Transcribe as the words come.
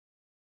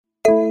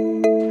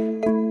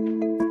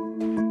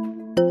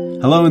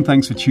Hello and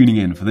thanks for tuning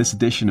in for this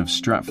edition of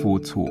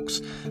Stratfor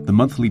Talks, the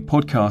monthly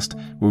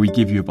podcast where we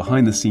give you a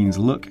behind-the-scenes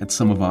look at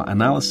some of our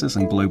analysis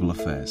and global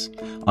affairs.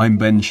 I'm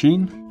Ben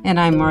Sheen. And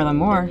I'm Marla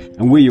Moore.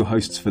 And we're your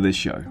hosts for this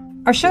show.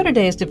 Our show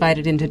today is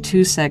divided into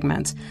two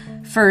segments.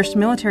 First,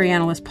 military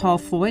analyst Paul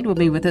Floyd will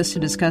be with us to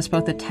discuss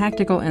both the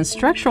tactical and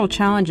structural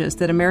challenges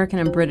that American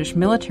and British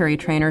military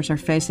trainers are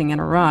facing in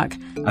Iraq.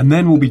 And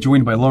then we'll be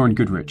joined by Lauren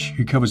Goodrich,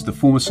 who covers the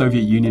former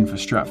Soviet Union for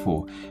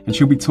Stratfor, and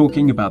she'll be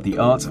talking about the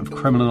art of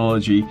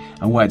Kremlinology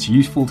and why it's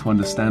useful to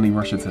understanding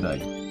Russia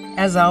today.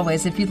 As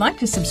always, if you'd like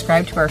to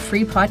subscribe to our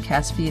free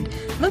podcast feed,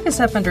 look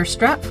us up under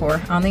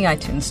Stratfor on the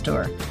iTunes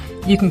Store.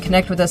 You can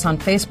connect with us on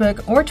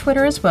Facebook or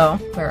Twitter as well,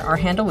 where our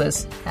handle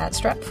is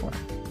 @Stratfor.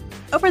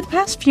 Over the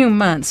past few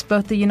months,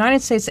 both the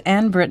United States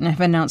and Britain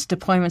have announced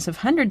deployments of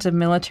hundreds of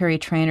military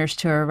trainers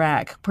to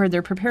Iraq, where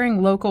they're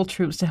preparing local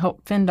troops to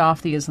help fend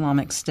off the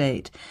Islamic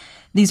State.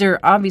 These are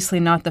obviously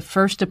not the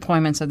first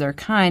deployments of their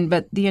kind,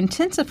 but the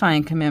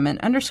intensifying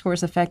commitment underscores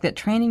the fact that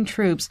training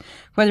troops,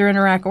 whether in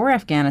Iraq or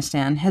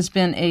Afghanistan, has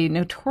been a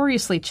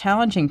notoriously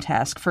challenging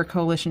task for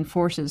coalition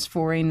forces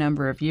for a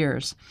number of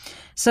years.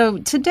 So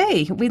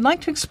today, we'd like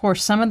to explore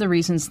some of the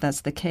reasons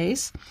that's the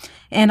case.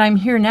 And I'm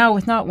here now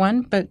with not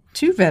one, but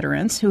two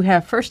veterans who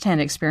have firsthand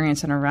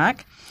experience in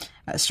Iraq.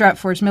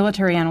 Stratfor's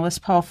military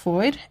analyst Paul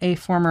Floyd, a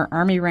former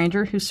Army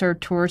Ranger who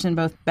served tours in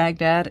both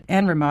Baghdad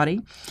and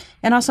Ramadi,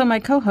 and also my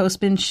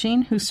co-host Ben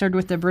Sheen, who served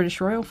with the British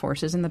Royal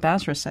Forces in the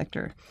Basra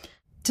sector.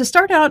 To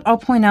start out, I'll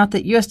point out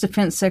that U.S.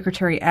 Defense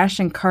Secretary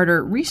Ashton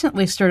Carter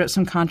recently stirred up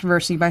some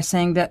controversy by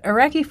saying that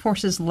Iraqi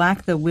forces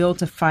lack the will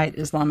to fight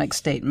Islamic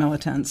State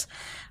militants.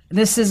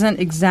 This isn't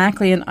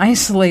exactly an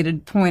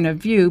isolated point of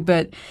view,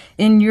 but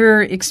in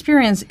your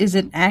experience, is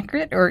it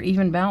accurate or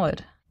even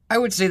valid? I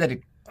would say that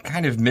it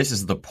kind of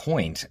misses the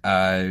point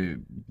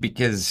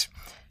because,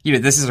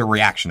 this is a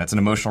reaction. That's an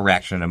emotional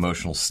reaction, an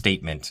emotional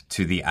statement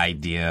to the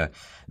idea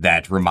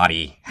that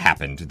Ramadi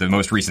happened, the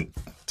most recent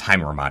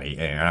time Ramadi.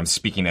 And I'm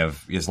speaking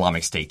of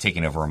Islamic State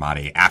taking over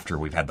Ramadi after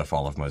we've had the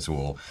fall of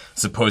Mosul.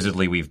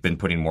 Supposedly, we've been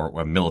putting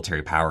more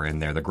military power in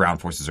there. The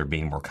ground forces are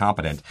being more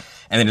competent.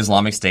 And then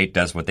Islamic State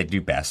does what they do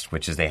best,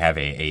 which is they have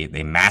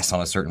they mass on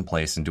a certain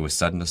place and do a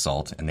sudden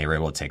assault, and they were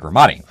able to take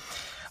Ramadi.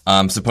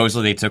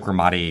 Supposedly they took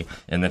Ramadi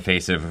in the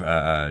face of,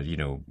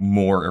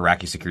 more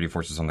Iraqi security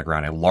forces on the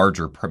ground, a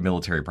larger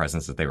military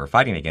presence that they were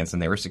fighting against,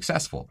 and they were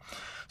successful.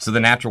 So the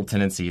natural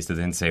tendency is to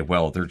then say,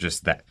 well, they're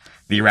just that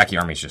the Iraqi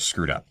army is just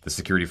screwed up. The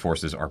security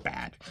forces are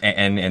bad.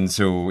 And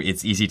so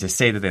it's easy to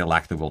say that they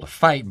lack the will to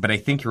fight, but I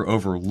think you're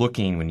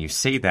overlooking when you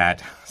say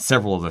that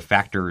several of the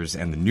factors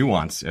and the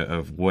nuance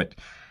of what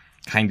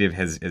kind of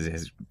has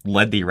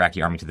led the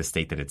Iraqi army to the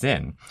state that it's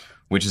in,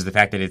 which is the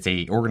fact that it's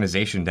a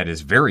organization that is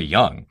very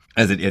young,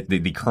 as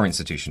the current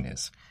institution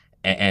is.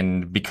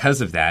 And because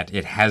of that,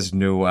 it has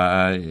no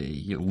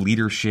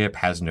leadership,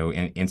 has no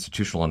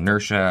institutional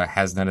inertia,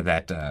 has none of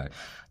that,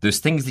 those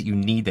things that you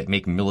need that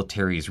make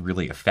militaries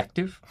really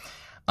effective.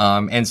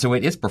 And so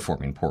it is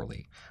performing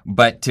poorly.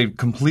 But to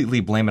completely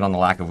blame it on the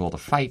lack of will to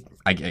fight,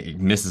 it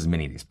misses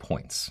many of these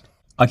points.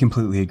 I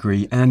completely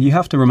agree. And you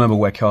have to remember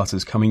where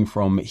Carter's coming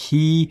from.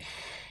 He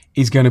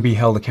is going to be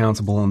held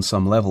accountable on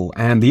some level.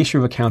 And the issue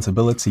of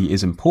accountability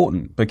is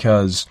important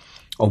because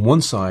on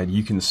one side,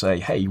 you can say,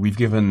 hey, we've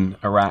given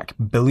Iraq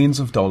billions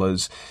of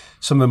dollars,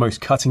 some of the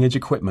most cutting-edge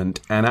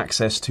equipment, and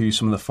access to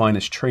some of the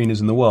finest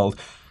trainers in the world.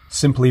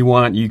 Simply,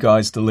 why aren't you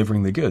guys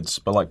delivering the goods?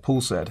 But like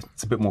Paul said,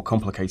 it's a bit more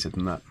complicated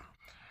than that.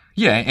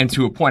 Yeah, and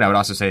to a point, I would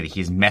also say that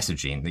he's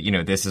messaging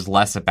that, this is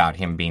less about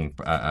him being,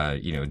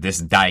 this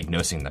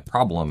diagnosing the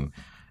problem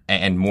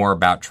and more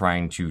about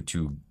trying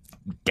to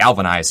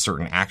galvanize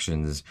certain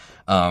actions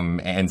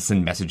and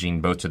send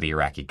messaging both to the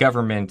Iraqi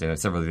government and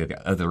several of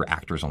the other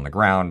actors on the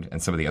ground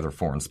and some of the other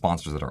foreign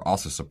sponsors that are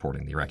also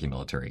supporting the Iraqi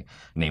military,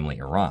 namely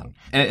Iran.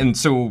 And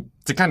so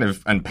to kind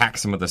of unpack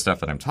some of the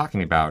stuff that I'm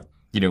talking about,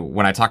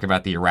 when I talk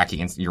about the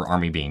your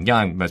army being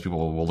young, most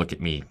people will look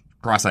at me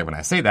cross-eyed when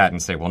I say that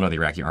and say, well, no, the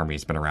Iraqi army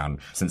has been around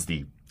since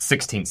the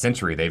 16th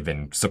century. They've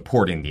been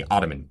supporting the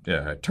Ottoman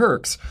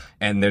Turks,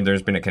 and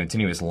there's been a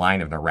continuous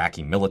line of an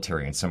Iraqi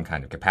military in some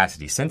kind of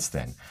capacity since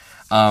then.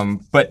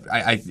 But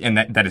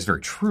that is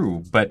very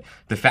true. But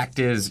the fact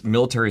is,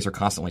 militaries are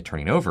constantly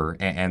turning over,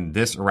 and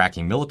this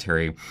Iraqi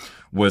military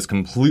was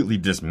completely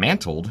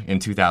dismantled in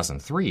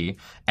 2003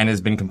 and has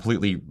been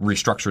completely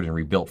restructured and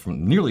rebuilt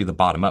from nearly the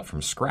bottom up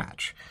from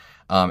scratch.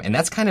 And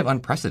that's kind of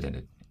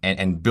unprecedented.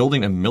 And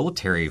building a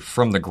military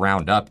from the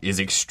ground up is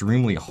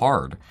extremely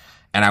hard.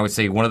 And I would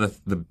say one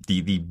of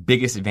the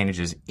biggest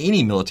advantages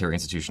any military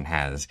institution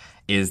has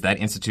is that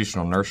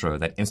institutional inertia,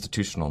 that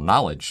institutional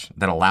knowledge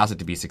that allows it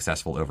to be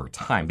successful over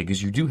time,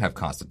 because you do have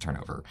constant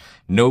turnover.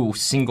 No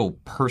single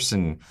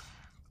person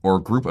or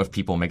group of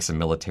people makes a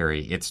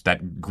military. It's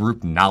that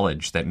group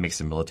knowledge that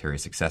makes a military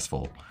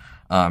successful.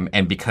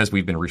 And because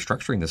we've been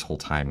restructuring this whole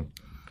time,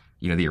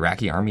 the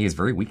Iraqi army is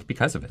very weak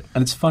because of it.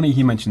 And it's funny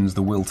he mentions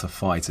the will to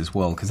fight as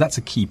well, because that's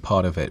a key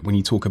part of it. When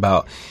you talk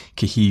about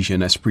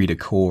cohesion, esprit de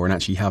corps, and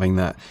actually having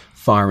that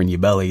fire in your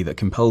belly that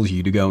compels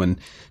you to go and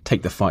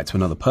take the fight to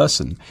another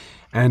person.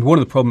 And one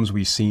of the problems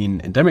we've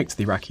seen endemic to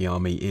the Iraqi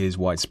army is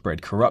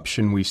widespread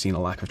corruption. We've seen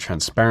a lack of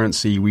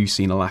transparency. We've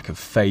seen a lack of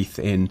faith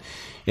in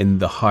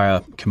the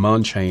higher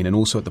command chain and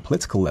also at the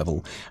political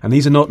level. And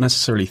these are not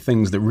necessarily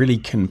things that really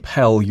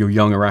compel your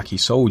young Iraqi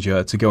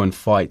soldier to go and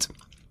fight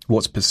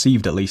what's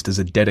perceived, at least, as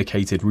a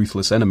dedicated,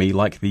 ruthless enemy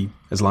like the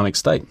Islamic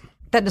State.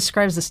 That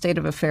describes the state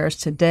of affairs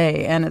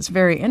today, and it's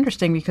very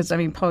interesting because,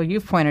 Paul,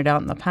 you've pointed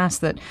out in the past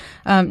that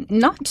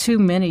not too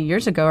many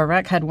years ago,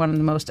 Iraq had one of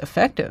the most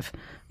effective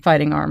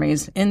fighting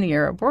armies in the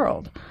Arab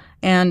world.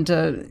 And,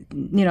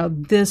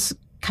 this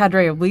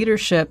cadre of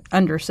leadership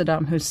under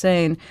Saddam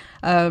Hussein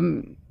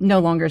no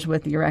longer is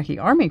with the Iraqi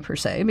army per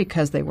se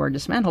because they were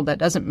dismantled. That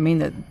doesn't mean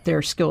that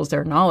their skills,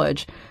 their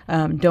knowledge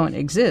don't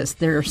exist.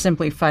 They're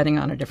simply fighting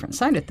on a different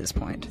side at this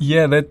point.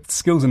 Yeah, their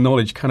skills and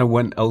knowledge kind of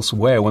went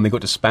elsewhere when they got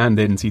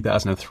disbanded in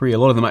 2003. A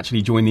lot of them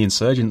actually joined the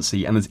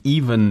insurgency, and there's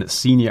even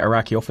senior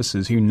Iraqi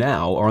officers who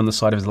now are on the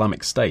side of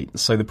Islamic State.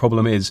 So the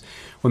problem is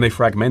when they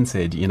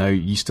fragmented,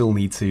 you still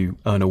need to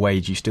earn a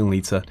wage, you still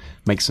need to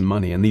make some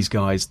money. And these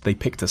guys, they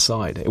picked a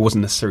side. It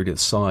wasn't necessarily the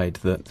side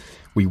that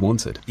we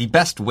wanted. The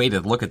best way to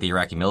look at the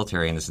Iraqi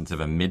military in the sense of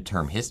a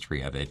midterm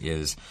history of it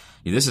is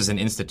this is an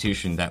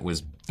institution that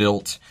was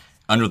built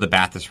under the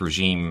Ba'athist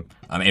regime.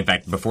 In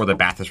fact, before the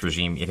Ba'athist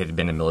regime, it had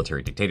been a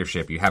military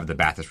dictatorship. You have the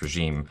Ba'athist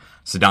regime.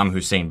 Saddam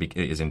Hussein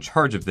is in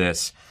charge of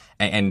this.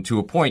 And to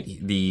a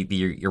point,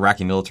 the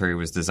Iraqi military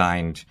was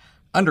designed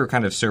under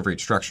kind of Soviet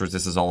structures.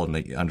 This is all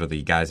under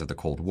the guise of the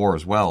Cold War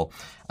as well.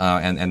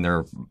 And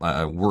they're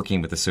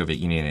working with the Soviet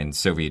Union and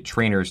Soviet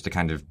trainers to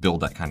kind of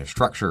build that kind of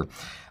structure.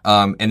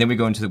 And then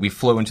we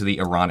flow into the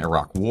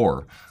Iran-Iraq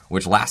War,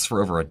 which lasts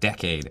for over a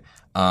decade.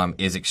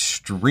 Is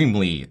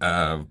extremely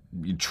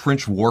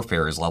trench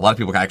warfare. A lot of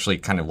people actually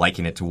kind of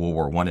liken it to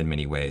World War I in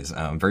many ways.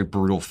 Very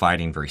brutal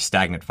fighting, very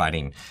stagnant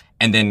fighting.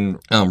 And then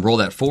roll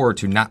that forward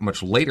to not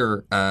much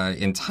later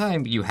in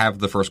time, you have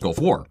the first Gulf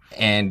War.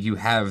 And you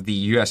have the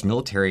U.S.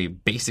 military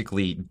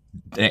basically,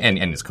 and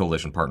its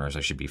coalition partners,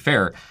 I should be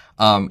fair,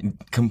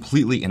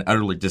 completely and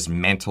utterly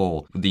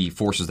dismantle the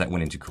forces that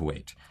went into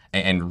Kuwait.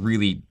 And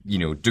really,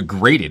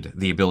 degraded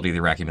the ability of the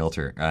Iraqi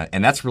military.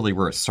 And that's really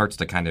where it starts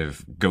to kind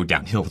of go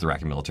downhill with the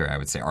Iraqi military, I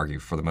would say, argue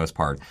for the most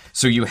part.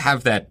 So you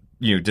have that,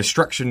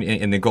 destruction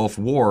in the Gulf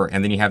War,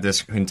 and then you have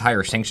this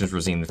entire sanctions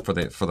regime for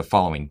the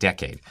following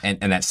decade.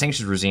 And that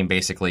sanctions regime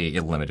basically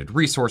it limited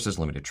resources,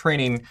 limited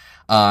training,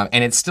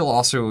 and it's still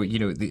also,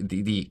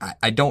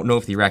 I don't know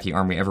if the Iraqi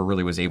army ever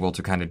really was able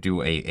to kind of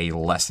do a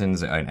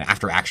lessons, an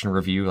after-action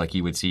review like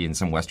you would see in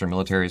some Western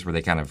militaries where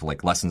they kind of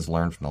like lessons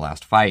learned from the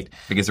last fight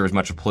because there was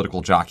much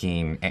political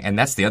jockeying. And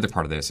that's the other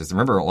part of this is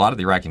remember a lot of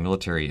the Iraqi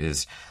military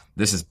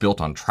this is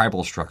built on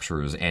tribal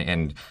structures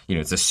and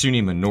it's a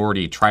Sunni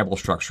minority tribal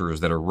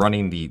structures that are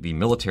running the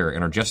military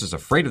and are just as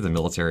afraid of the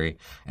military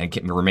and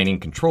remaining in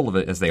control of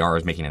it as they are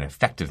as making an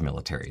effective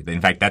military.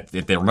 In fact,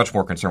 they're much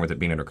more concerned with it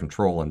being under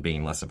control and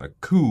being less of a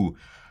coup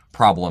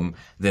problem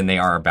than they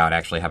are about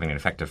actually having an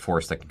effective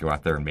force that can go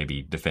out there and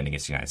maybe defend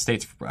against the United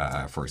States,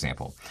 for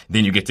example.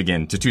 Then you get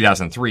again to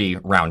 2003,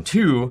 round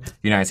two,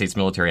 the United States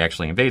military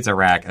actually invades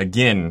Iraq,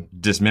 again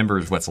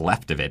dismembers what's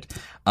left of it,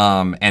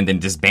 and then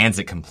disbands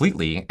it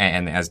completely.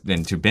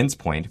 And to Ben's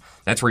point,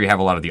 that's where you have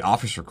a lot of the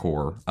officer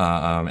corps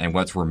and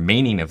what's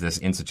remaining of this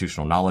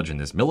institutional knowledge in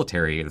this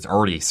military that's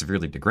already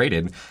severely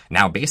degraded,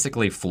 now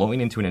basically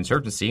flowing into an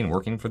insurgency and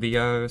working for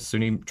the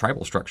Sunni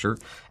tribal structure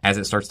as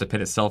it starts to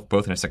pit itself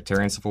both in a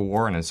sectarian civil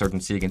war and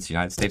insurgency against the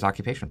United States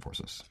occupation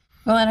forces.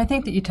 Well, and I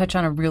think that you touch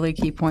on a really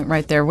key point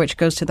right there, which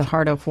goes to the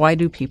heart of why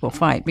do people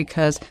fight?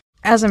 Because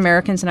as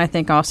Americans, and I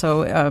think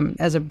also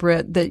as a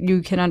Brit, that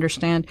you can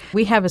understand,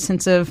 we have a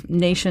sense of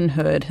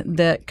nationhood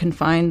that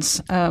confines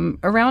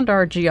around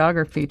our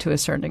geography to a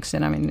certain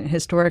extent. I mean,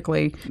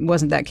 historically, it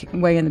wasn't that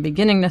way in the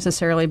beginning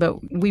necessarily,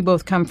 but we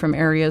both come from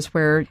areas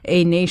where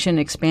a nation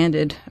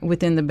expanded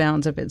within the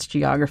bounds of its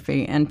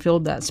geography and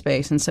filled that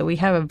space. And so we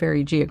have a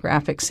very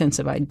geographic sense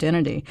of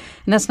identity.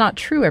 And that's not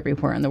true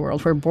everywhere in the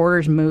world, where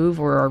borders move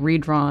or are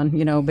redrawn,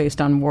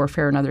 based on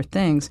warfare and other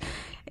things.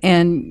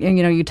 And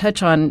you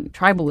touch on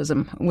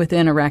tribalism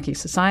within Iraqi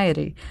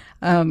society.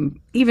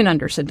 Even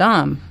under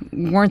Saddam,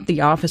 weren't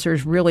the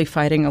officers really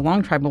fighting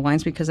along tribal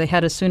lines because they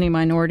had a Sunni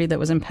minority that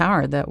was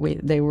empowered,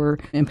 they were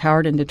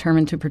empowered and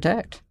determined to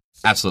protect?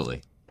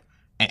 Absolutely.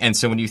 And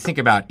so when you think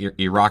about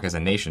Iraq as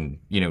a nation,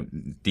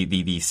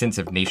 the sense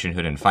of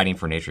nationhood and fighting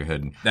for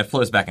nationhood, that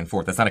flows back and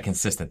forth. That's not a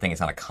consistent thing.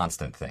 It's not a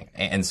constant thing.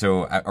 And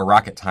so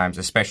Iraq at times,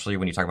 especially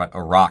when you talk about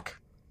Iraq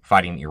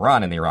fighting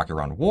Iran in the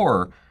Iraq-Iran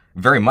war,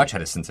 very much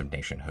had a sense of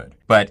nationhood.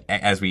 But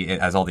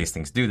as all these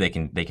things do, they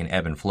can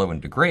ebb and flow and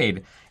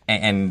degrade.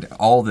 And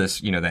all this,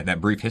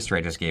 that brief history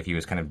I just gave you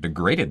has kind of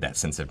degraded that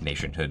sense of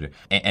nationhood.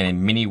 And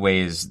in many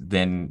ways,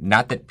 then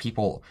not that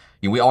people,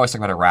 we always talk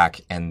about Iraq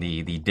and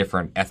the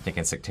different ethnic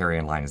and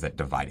sectarian lines that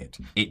divide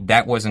it.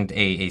 That wasn't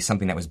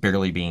something that was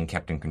barely being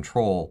kept in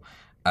control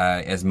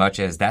as much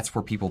as that's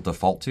where people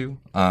default to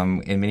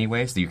in many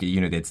ways.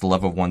 It's the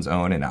love of one's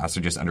own and also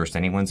just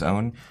understanding one's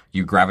own.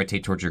 You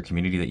gravitate towards your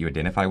community that you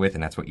identify with,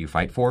 and that's what you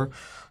fight for.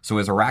 So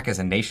as Iraq as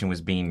a nation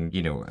was being,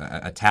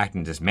 attacked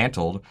and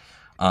dismantled,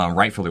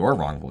 rightfully or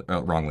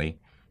wrongly,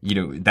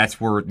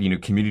 that's where,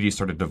 communities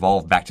started to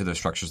devolve back to the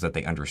structures that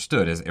they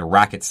understood. As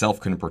Iraq itself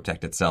couldn't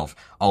protect itself,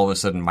 all of a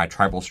sudden my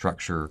tribal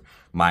structure,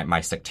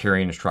 my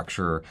sectarian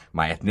structure,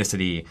 my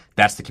ethnicity,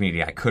 that's the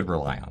community I could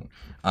rely on.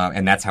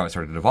 And that's how it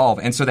started to evolve.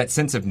 And so that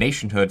sense of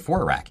nationhood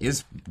for Iraq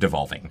is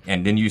devolving.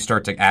 And then you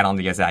start to add on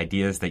these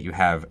ideas that you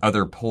have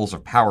other poles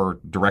of power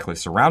directly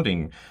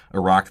surrounding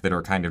Iraq that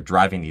are kind of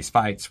driving these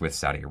fights with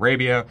Saudi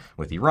Arabia,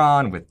 with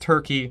Iran, with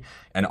Turkey,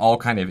 and all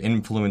kind of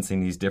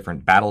influencing these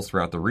different battles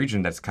throughout the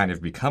region. That's kind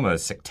of become a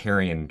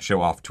sectarian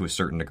show-off to a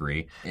certain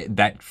degree.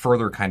 That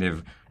further kind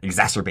of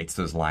exacerbates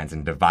those lines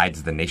and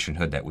divides the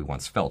nationhood that we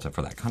once felt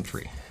for that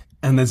country.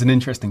 And there's an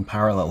interesting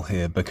parallel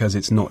here because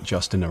it's not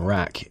just in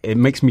Iraq. It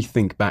makes me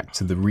think back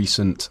to the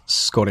recent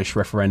Scottish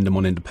referendum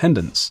on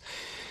independence.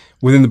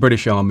 Within the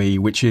British Army,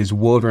 which is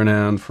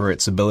world-renowned for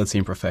its ability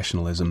and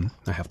professionalism,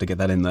 I have to get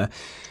that in there,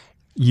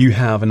 you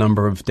have a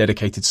number of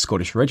dedicated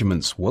Scottish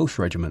regiments, Welsh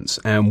regiments,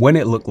 and when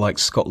it looked like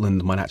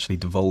Scotland might actually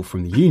devolve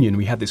from the Union,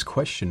 we had this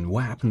question,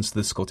 what happens to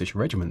the Scottish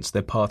regiments?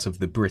 They're part of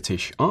the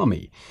British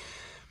Army.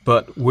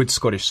 But would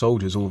Scottish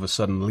soldiers all of a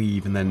sudden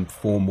leave and then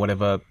form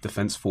whatever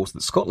defence force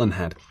that Scotland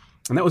had?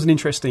 And that was an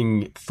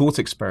interesting thought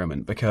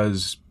experiment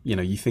because,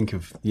 you think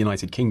of the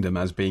United Kingdom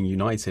as being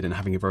united and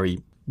having a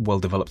very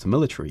well-developed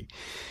military.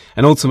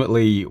 And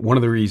ultimately, one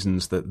of the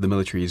reasons that the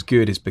military is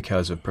good is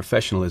because of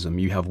professionalism.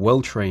 You have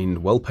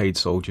well-trained, well-paid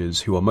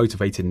soldiers who are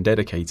motivated and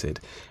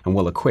dedicated and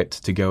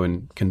well-equipped to go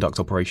and conduct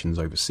operations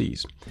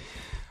overseas.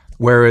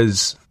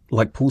 Whereas,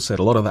 like Paul said,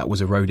 a lot of that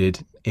was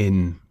eroded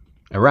in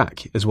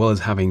Iraq, as well as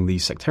having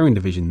these sectarian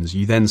divisions.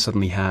 You then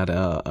suddenly had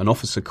an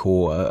officer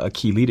corps, a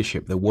key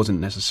leadership that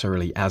wasn't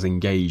necessarily as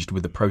engaged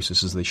with the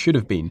process as they should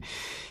have been.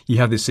 You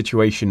have this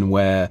situation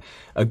where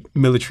a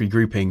military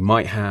grouping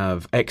might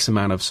have X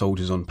amount of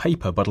soldiers on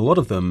paper, but a lot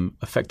of them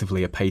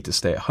effectively are paid to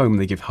stay at home.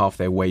 They give half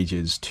their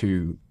wages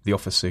to the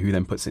officer who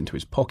then puts it into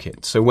his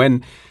pocket. So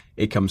when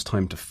it comes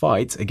time to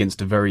fight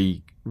against a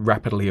very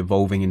rapidly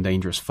evolving and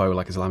dangerous foe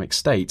like Islamic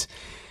State,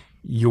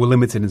 you're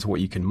limited into what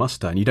you can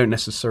muster, and you don't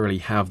necessarily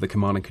have the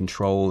command and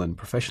control and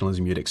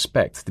professionalism you'd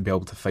expect to be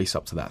able to face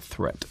up to that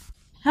threat.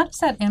 How does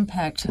that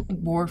impact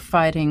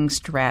war-fighting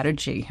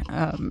strategy,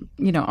 on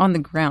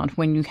the ground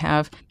when you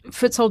have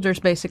foot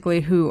soldiers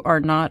basically who are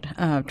not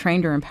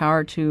trained or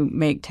empowered to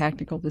make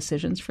tactical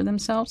decisions for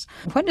themselves?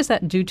 What does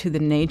that do to the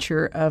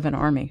nature of an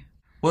army?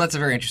 Well, that's a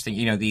very interesting,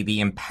 the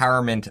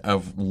empowerment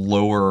of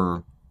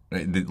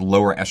the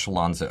lower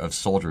echelons of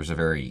soldiers, a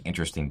very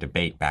interesting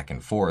debate back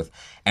and forth.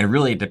 And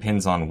really it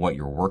depends on what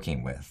you're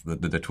working with,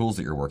 the tools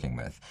that you're working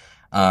with.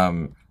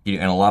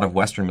 In a lot of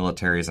Western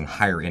militaries and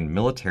higher end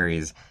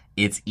militaries,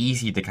 it's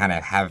easy to kind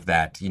of have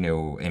that,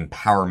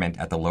 empowerment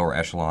at the lower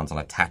echelons on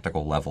a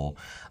tactical level,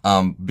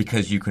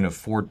 because you can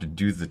afford to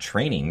do the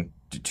training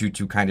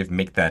to kind of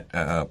make that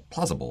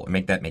plausible and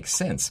make that make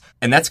sense.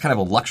 And that's kind of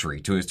a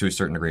luxury to a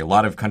certain degree. A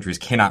lot of countries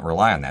cannot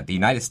rely on that. The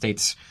United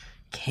States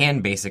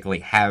can basically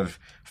have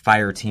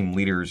fire team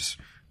leaders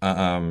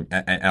on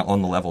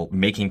the level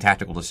making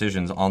tactical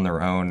decisions on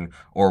their own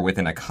or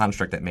within a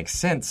construct that makes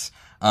sense,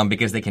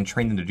 because they can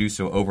train them to do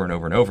so over and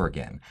over and over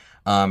again.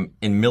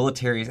 In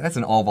militaries, that's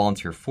an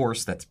all-volunteer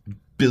force. That's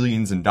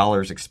billions in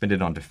dollars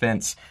expended on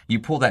defense. You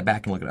pull that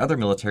back and look at other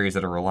militaries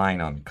that are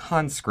relying on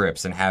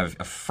conscripts and have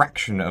a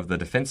fraction of the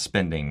defense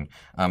spending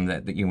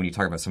that when you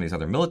talk about some of these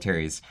other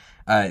militaries,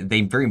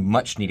 they very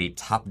much need a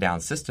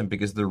top-down system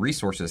because the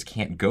resources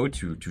can't go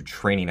to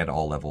training at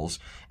all levels.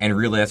 And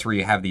really that's where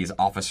you have these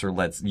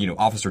officer-led,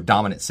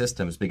 officer-dominant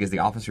systems because the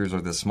officers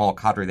are the small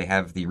cadre. They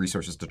have the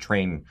resources to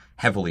train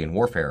heavily in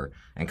warfare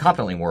and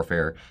competently in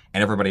warfare,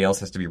 and everybody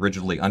else has to be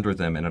rigidly under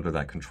them and under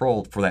that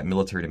control for that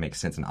military to make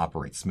sense and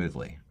operate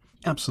smoothly.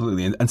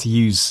 Absolutely. And to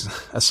use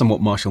a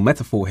somewhat martial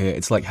metaphor here,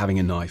 it's like having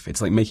a knife.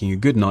 It's like making a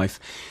good knife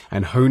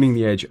and honing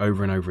the edge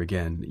over and over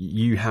again.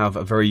 You have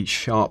a very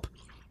sharp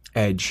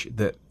edge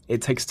that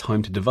it takes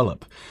time to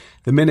develop.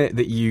 The minute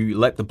that you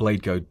let the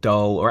blade go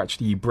dull, or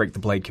actually you break the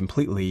blade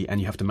completely and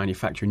you have to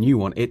manufacture a new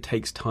one, it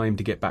takes time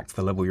to get back to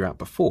the level you're at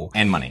before.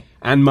 And money.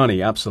 And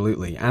money,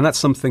 absolutely. And that's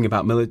something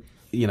about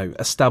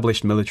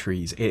established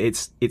militaries.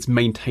 It's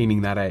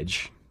maintaining that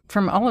edge.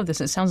 From all of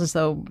this, it sounds as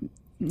though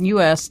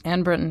U.S.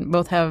 and Britain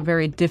both have a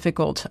very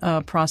difficult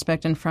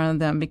prospect in front of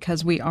them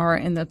because we are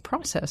in the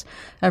process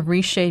of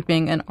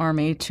reshaping an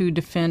army to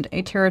defend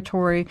a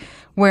territory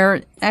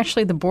where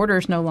actually the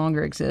borders no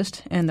longer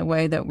exist in the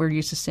way that we're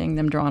used to seeing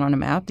them drawn on a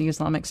map. The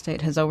Islamic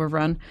State has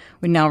overrun.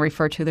 We now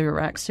refer to the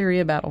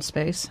Iraq-Syria battle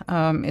space.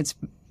 It's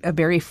a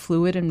very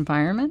fluid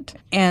environment,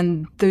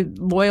 and the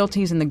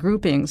loyalties and the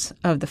groupings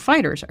of the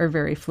fighters are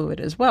very fluid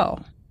as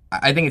well.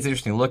 I think it's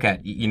interesting to look at,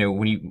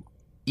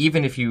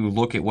 even if you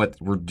look at what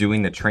we're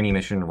doing, the training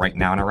mission right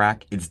now in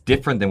Iraq, it's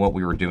different than what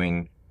we were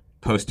doing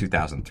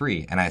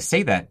post-2003. And I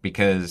say that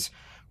because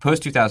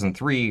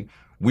post-2003,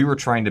 we were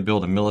trying to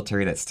build a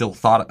military that still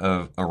thought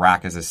of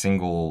Iraq as a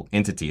single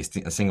entity,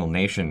 a single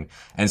nation.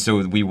 And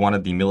so we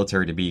wanted the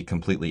military to be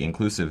completely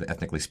inclusive,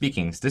 ethnically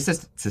speaking,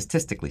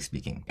 statistically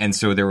speaking. And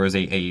so there was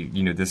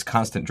this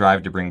constant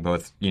drive to bring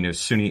both,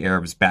 Sunni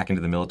Arabs back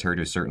into the military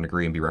to a certain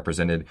degree and be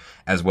represented,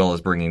 as well as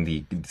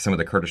bringing some of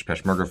the Kurdish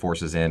Peshmerga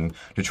forces in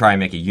to try and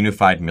make a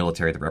unified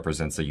military that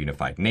represents a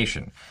unified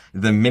nation.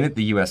 The minute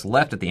the U.S.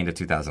 left at the end of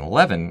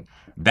 2011,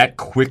 that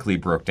quickly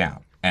broke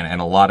down.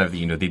 And a lot of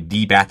the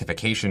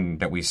de-Baathification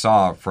that we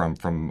saw from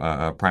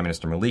Prime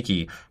Minister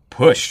Maliki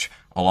pushed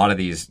a lot of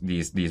these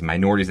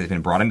minorities that have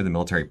been brought into the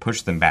military,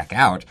 pushed them back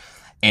out.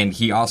 And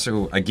he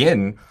also,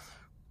 again,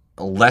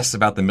 less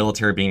about the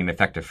military being an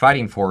effective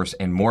fighting force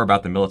and more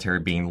about the military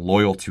being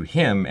loyal to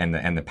him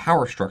and the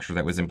power structure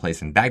that was in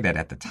place in Baghdad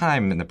at the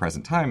time, in the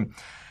present time,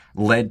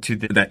 led to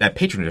that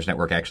patronage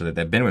network, actually,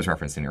 that Ben was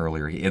referencing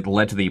earlier. It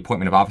led to the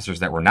appointment of officers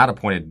that were not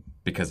appointed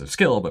because of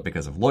skill, but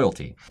because of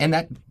loyalty. And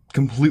that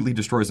completely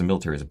destroys the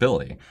military's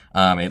ability.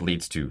 It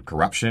leads to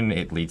corruption.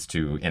 It leads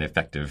to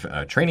ineffective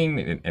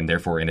training and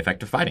therefore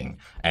ineffective fighting.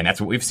 And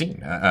that's what we've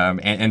seen.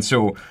 And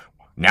so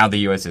now the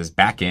U.S. is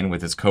back in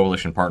with its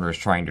coalition partners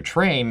trying to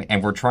train,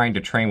 and we're trying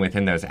to train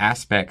within those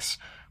aspects,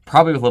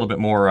 probably with a little bit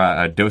more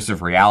a dose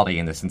of reality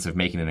in the sense of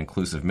making an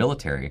inclusive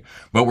military.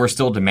 But we're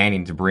still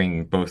demanding to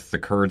bring both the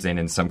Kurds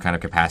in some kind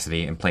of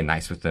capacity and play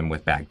nice with them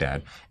with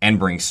Baghdad, and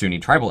bring Sunni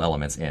tribal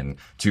elements in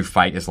to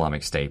fight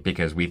Islamic State,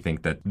 because we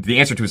think that the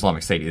answer to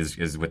Islamic State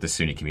is with the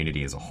Sunni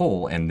community as a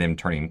whole, and them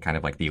turning kind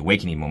of like the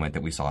awakening moment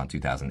that we saw in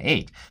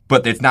 2008.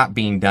 But it's not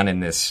being done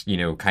in this,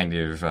 kind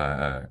of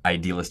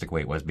idealistic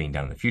way it was being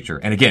done in the future.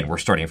 And again, we're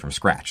starting from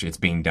scratch. It's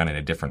being done in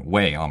a different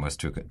way, almost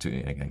to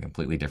a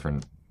completely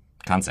different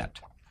concept.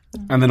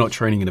 And they're not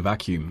training in a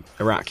vacuum.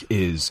 Iraq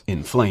is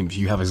in flames.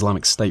 You have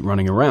Islamic State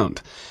running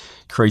around,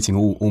 creating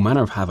all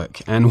manner of havoc.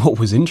 And what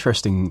was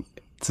interesting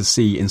to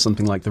see in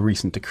something like the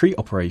recent Decree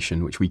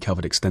operation, which we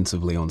covered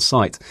extensively on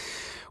site,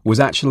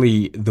 was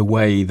actually the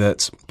way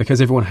that,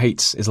 because everyone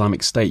hates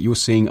Islamic State, you're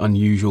seeing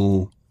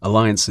unusual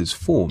alliances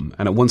form.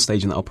 And at one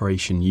stage in that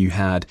operation, you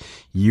had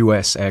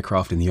US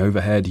aircraft in the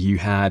overhead, you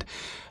had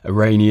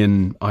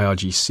Iranian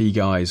IRGC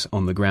guys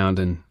on the ground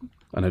and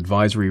an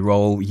advisory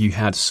role, you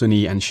had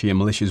Sunni and Shia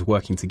militias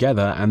working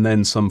together, and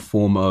then some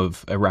form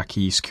of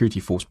Iraqi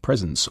security force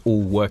presence,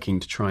 all working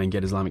to try and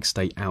get Islamic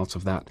State out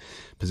of that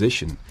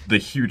position. The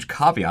huge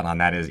caveat on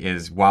that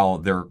is while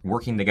they're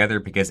working together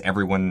because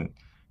everyone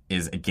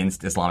is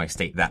against Islamic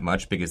State that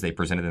much, because they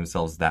presented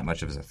themselves that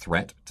much as a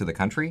threat to the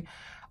country,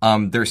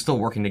 they're still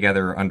working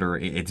together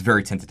it's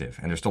very tentative,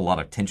 and there's still a lot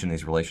of tension in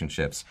these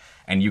relationships.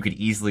 And you could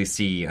easily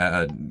see,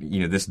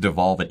 this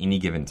devolve at any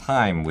given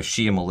time with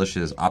Shia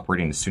militias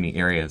operating in Sunni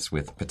areas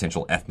with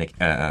potential ethnic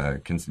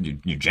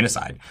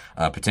genocide,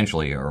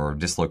 potentially, or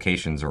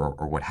dislocations or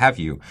what have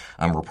you,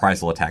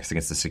 reprisal attacks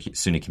against the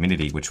Sunni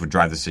community, which would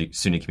drive the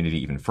Sunni community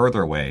even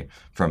further away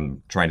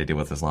from trying to deal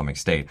with Islamic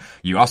State.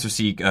 You also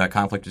see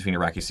conflict between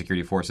Iraqi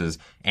security forces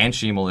and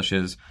Shia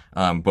militias,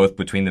 both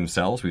between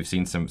themselves. We've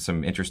seen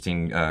some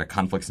interesting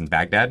conflicts in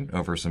Baghdad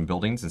over some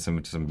buildings and some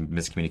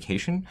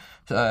miscommunication.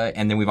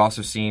 And then we've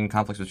also seen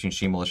conflicts between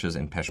Shia militias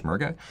and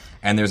Peshmerga.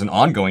 And there's an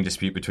ongoing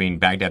dispute between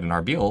Baghdad and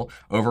Erbil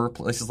over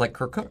places like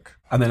Kirkuk.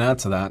 And then add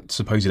to that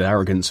supposed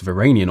arrogance of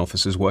Iranian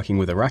officers working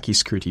with Iraqi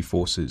security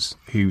forces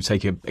who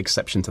take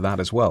exception to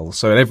that as well.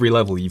 So at every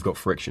level, you've got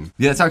friction.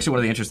 Yeah, that's actually one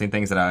of the interesting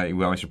things that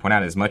we always should point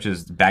out. As much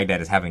as Baghdad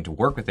is having to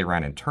work with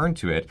Iran and turn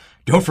to it,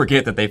 don't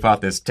forget that they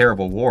fought this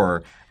terrible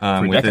war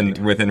within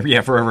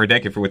over a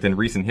decade within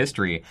recent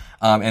history.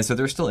 And so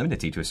there's still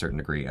enmity to a certain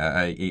degree.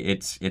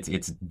 It's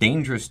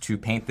dangerous to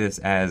paint this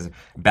as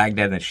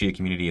Baghdad and the Shia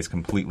community is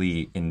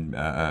completely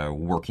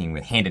working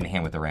with hand in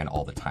hand with Iran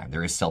all the time.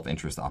 There is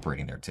self-interest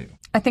operating there too.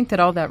 I think that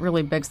all that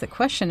really begs the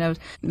question of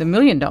the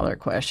million-dollar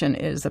question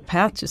is the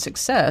path to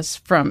success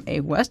from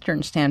a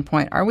Western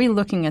standpoint. Are we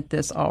looking at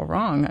this all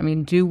wrong? I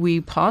mean, do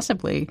we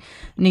possibly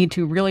need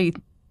to really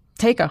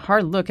take a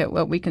hard look at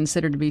what we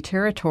consider to be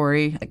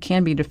territory that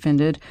can be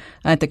defended,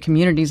 at the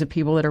communities of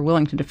people that are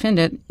willing to defend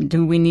it?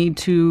 Do we need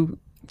to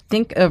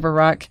think of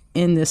Iraq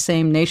in the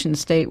same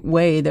nation-state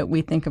way that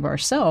we think of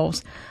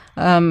ourselves?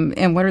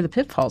 And what are the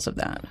pitfalls of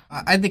that?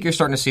 I think you're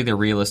starting to see the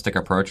realistic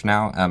approach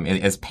now.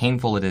 As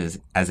painful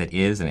as it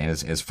is, and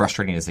as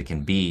frustrating as it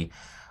can be,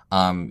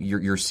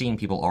 you're seeing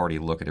people already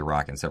look at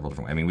Iraq in several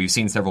different ways. I mean, we've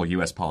seen several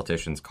U.S.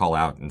 politicians call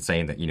out and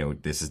saying that,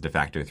 this is de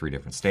facto 3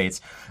 different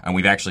states. And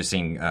we've actually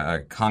seen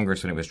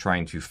Congress, when it was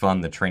trying to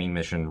fund the training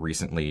mission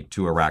recently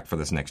to Iraq for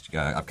this next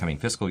upcoming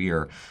fiscal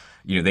year,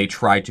 they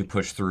tried to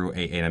push through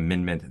an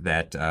amendment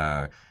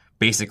that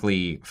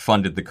basically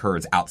funded the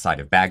Kurds outside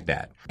of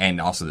Baghdad and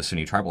also the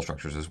Sunni tribal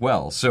structures as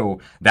well. So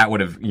that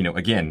would have,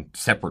 again,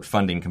 separate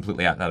funding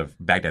completely out of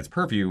Baghdad's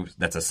purview.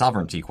 That's a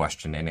sovereignty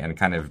question and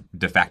kind of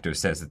de facto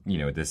says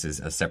that, this is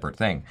a separate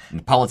thing.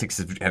 And politics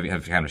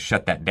have kind of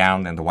shut that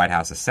down, and the White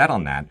House has set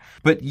on that.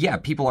 But yeah,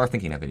 people are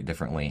thinking of it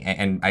differently.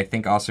 And I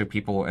think also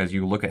people, as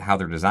you look at how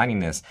they're designing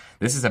this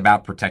is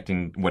about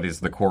protecting what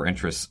is the core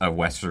interests of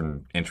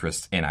Western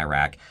interests in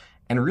Iraq.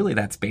 And really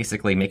that's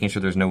basically making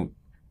sure there's no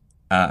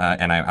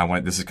and I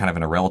want this is kind of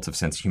in a relative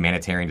sense,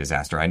 humanitarian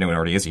disaster. I know it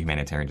already is a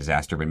humanitarian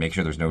disaster, but make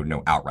sure there's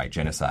no outright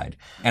genocide.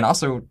 And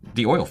also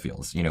the oil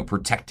fields,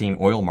 protecting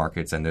oil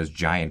markets and those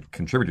giant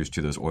contributors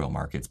to those oil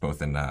markets,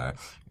 both in the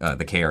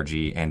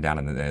KRG and down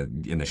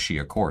in the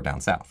Shia core down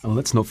south. Well,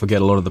 let's not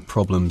forget a lot of the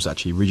problems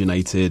actually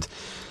originated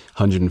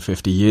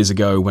 150 years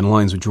ago when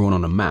lines were drawn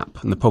on a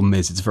map. And the problem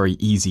is it's very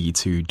easy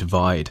to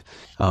divide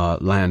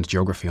land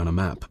geography on a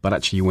map. But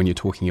actually when you're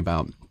talking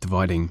about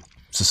dividing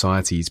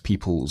societies,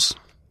 peoples,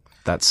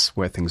 that's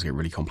where things get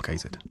really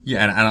complicated.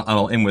 Yeah, and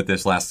I'll end with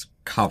this last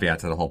caveat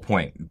to the whole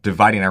point.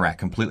 Dividing Iraq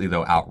completely,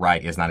 though,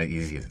 outright is not as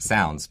easy as it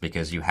sounds,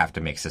 because you have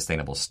to make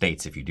sustainable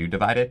states if you do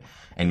divide it.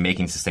 And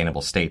making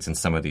sustainable states in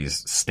some of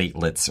these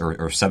statelets or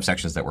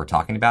subsections that we're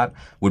talking about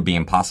would be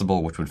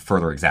impossible, which would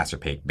further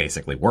exacerbate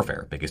basically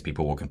warfare, because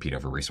people will compete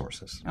over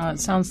resources. It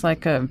sounds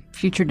like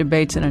future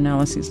debates and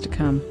analyses to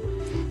come.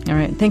 All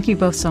right. Thank you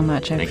both so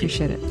much. I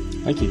appreciate it.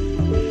 Thank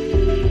you.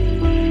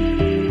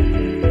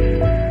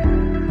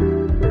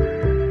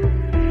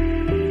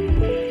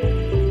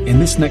 In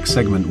this next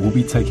segment, we'll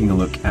be taking a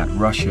look at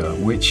Russia,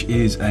 which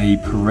is a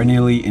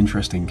perennially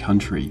interesting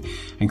country.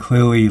 And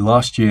clearly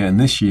last year and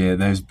this year,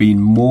 there's been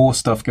more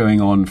stuff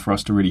going on for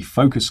us to really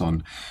focus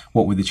on.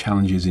 What were the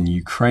challenges in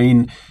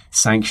Ukraine,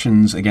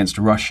 sanctions against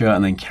Russia,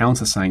 and then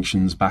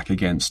counter-sanctions back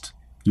against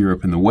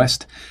Europe and the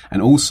West,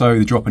 and also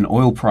the drop in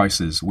oil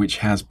prices, which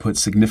has put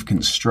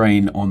significant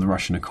strain on the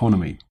Russian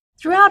economy.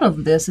 Throughout all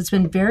of this, it's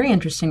been very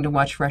interesting to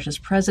watch Russia's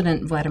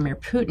President Vladimir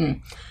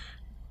Putin.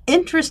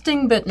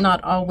 Interesting, but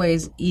not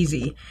always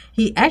easy.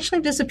 He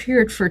actually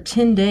disappeared for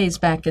 10 days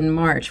back in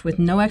March with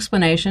no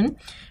explanation,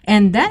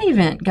 and that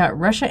event got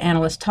Russia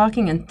analysts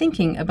talking and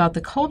thinking about the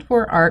Cold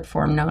War art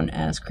form known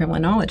as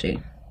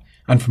Kremlinology.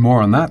 And for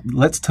more on that,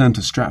 let's turn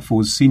to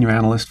Stratfor's senior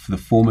analyst for the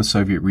former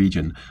Soviet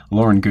region,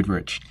 Lauren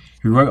Goodrich,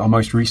 who wrote our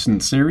most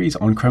recent series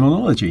on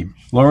Kremlinology.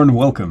 Lauren,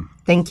 welcome.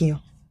 Thank you.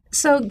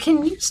 So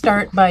can you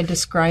start by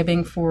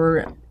describing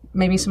for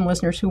maybe some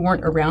listeners who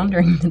weren't around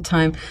during the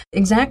time,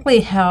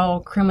 exactly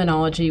how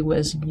Kremlinology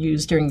was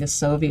used during the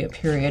Soviet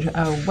period?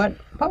 What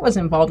was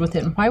involved with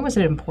it, and why was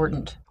it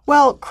important?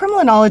 Well,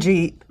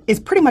 Kremlinology is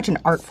pretty much an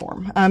art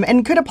form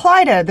and could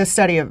apply to the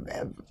study of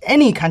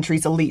any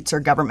country's elites or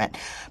government.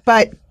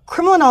 But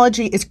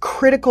Kremlinology is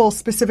critical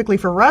specifically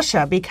for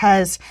Russia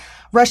because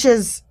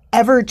Russia's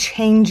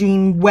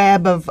ever-changing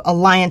web of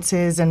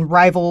alliances and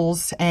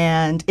rivals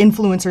and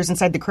influencers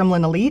inside the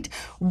Kremlin elite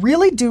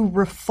really do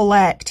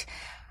reflect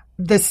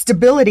the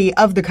stability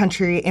of the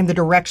country and the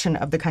direction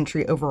of the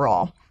country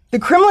overall. The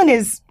Kremlin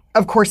is,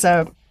 of course,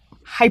 a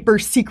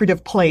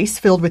hyper-secretive place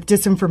filled with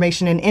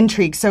disinformation and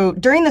intrigue. So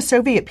during the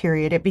Soviet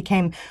period, it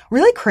became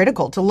really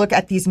critical to look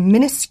at these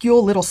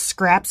minuscule little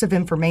scraps of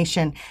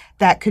information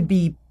that could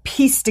be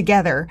pieced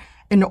together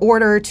in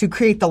order to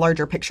create the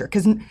larger picture.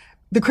 Because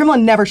the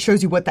Kremlin never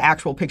shows you what the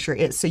actual picture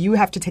is, so you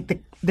have to take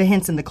the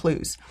hints and the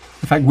clues.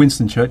 In fact,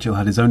 Winston Churchill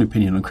had his own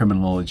opinion on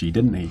Kremlinology,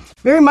 didn't he?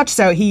 Very much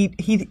so. He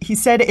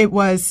said it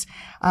was,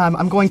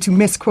 I'm going to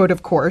misquote,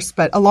 of course,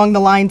 but along the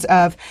lines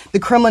of the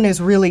Kremlin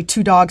is really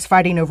two dogs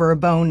fighting over a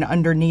bone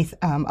underneath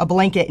a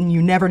blanket, and you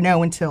never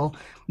know until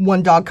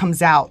one dog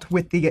comes out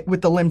with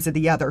the limbs of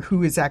the other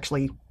who is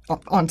actually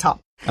on top.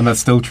 And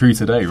that's still true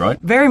today, right?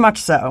 Very much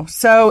so.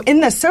 So in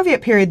the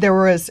Soviet period,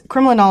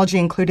 Kremlinology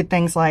included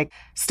things like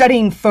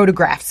studying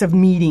photographs of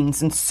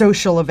meetings and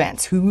social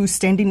events, who was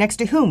standing next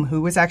to whom,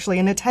 who was actually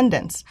in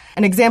attendance.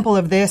 An example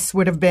of this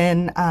would have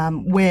been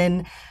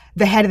when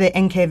the head of the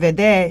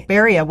NKVD,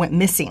 Beria, went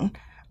missing.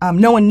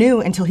 No one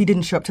knew until he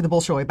didn't show up to the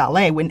Bolshoi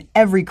Ballet when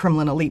every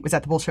Kremlin elite was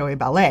at the Bolshoi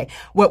Ballet.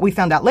 What we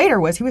found out later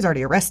was he was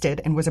already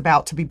arrested and was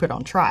about to be put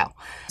on trial.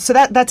 So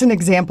that's an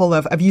example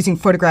of using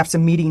photographs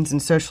of meetings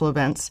and social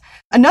events.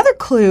 Another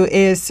clue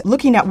is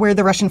looking at where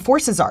the Russian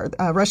forces are.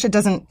 Russia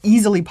doesn't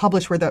easily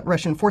publish where the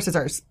Russian forces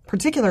are,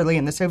 particularly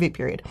in the Soviet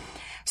period.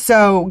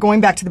 So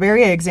going back to the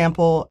Beria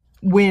example,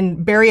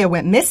 when Beria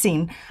went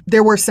missing,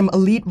 there were some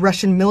elite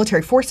Russian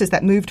military forces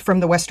that moved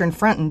from the Western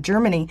Front in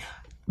Germany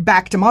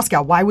back to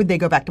Moscow. Why would they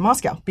go back to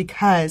Moscow?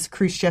 Because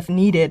Khrushchev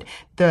needed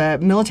the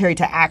military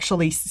to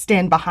actually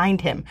stand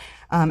behind him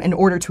in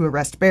order to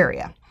arrest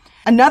Beria.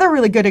 Another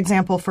really good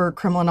example for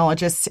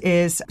Kremlinologists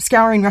is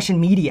scouring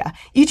Russian media.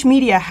 Each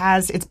media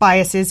has its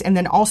biases and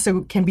then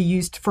also can be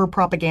used for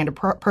propaganda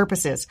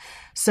purposes.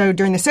 So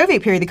during the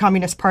Soviet period, the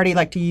Communist Party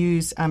liked to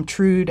use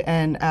Trud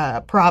and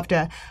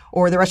Pravda,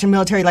 or the Russian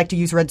military liked to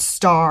use Red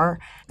Star.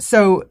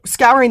 So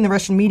scouring the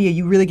Russian media,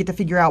 you really get to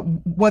figure out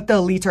what the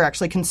elites are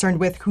actually concerned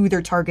with, who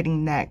they're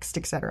targeting next,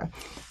 etc.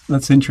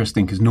 That's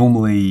interesting because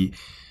normally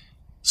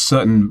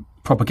certain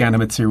propaganda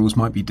materials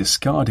might be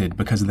discarded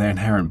because of their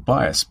inherent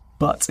bias.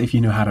 But if you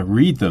know how to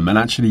read them, and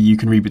actually you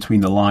can read between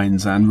the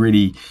lines and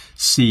really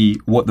see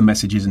what the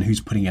message is and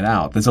who's putting it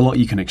out, there's a lot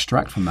you can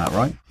extract from that,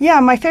 right? Yeah,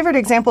 my favorite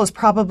example is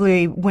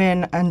probably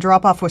when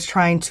Andropov was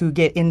trying to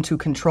get into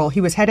control. He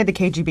was head of the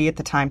KGB at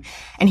the time,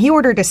 and he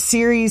ordered a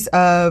series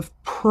of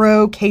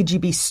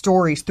pro-KGB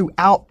stories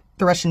throughout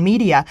the Russian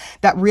media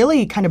that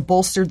really kind of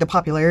bolstered the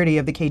popularity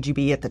of the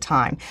KGB at the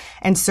time.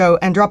 And so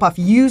Andropov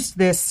used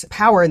this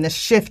power and this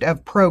shift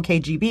of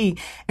pro-KGB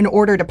in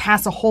order to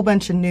pass a whole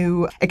bunch of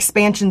new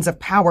expansions of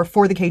power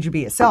for the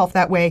KGB itself.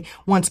 That way,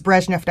 once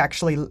Brezhnev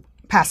actually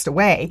passed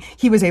away,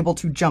 he was able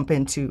to jump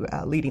into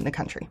leading the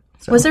country.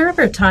 So. Was there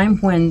ever a time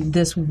when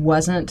this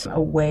wasn't a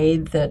way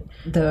that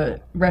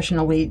the Russian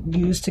elite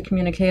used to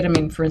communicate? I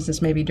mean, for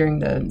instance, maybe during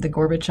the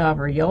Gorbachev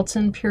or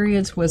Yeltsin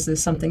periods, was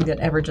this something that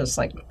ever just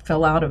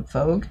fell out of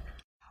vogue?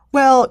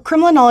 Well,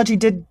 Kremlinology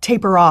did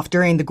taper off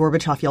during the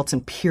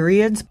Gorbachev-Yeltsin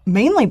periods,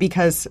 mainly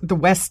because the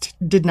West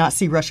did not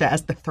see Russia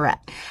as the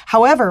threat.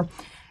 However,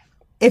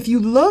 if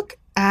you look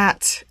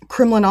at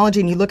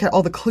Kremlinology and you look at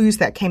all the clues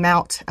that came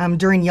out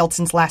during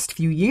Yeltsin's last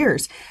few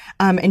years,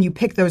 and you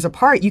pick those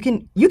apart, you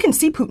can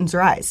see Putin's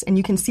rise, and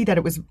you can see that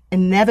it was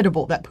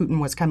inevitable that Putin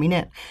was coming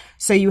in.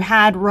 So you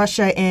had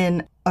Russia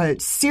in a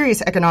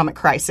serious economic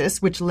crisis,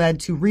 which led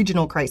to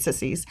regional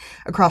crises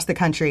across the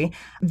country.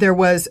 There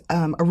was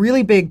a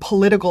really big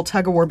political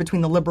tug-of-war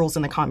between the liberals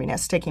and the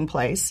communists taking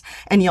place,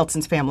 and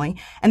Yeltsin's family.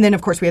 And then,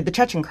 of course, we had the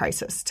Chechen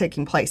crisis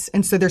taking place.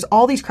 And so there's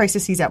all these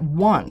crises at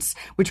once,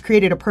 which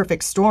created a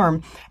perfect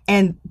storm.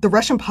 And the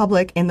Russian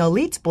public and the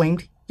elites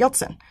blamed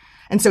Yeltsin.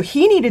 And so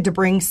he needed to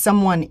bring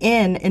someone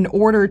in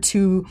order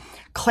to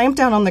clamp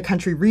down on the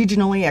country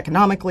regionally,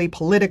 economically,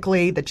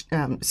 politically,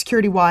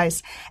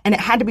 security-wise. And it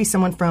had to be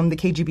someone from the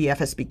KGB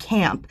FSB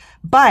camp.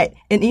 But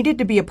it needed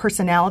to be a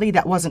personality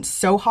that wasn't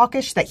so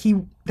hawkish that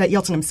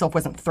Yeltsin himself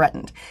wasn't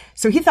threatened.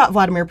 So he thought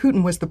Vladimir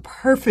Putin was the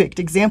perfect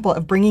example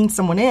of bringing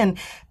someone in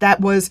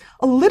that was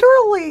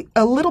literally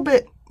a little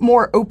bit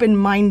more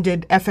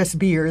open-minded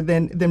FSBer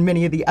than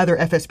many of the other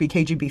FSB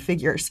KGB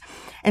figures.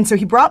 And so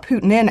he brought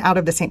Putin in out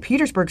of the St.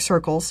 Petersburg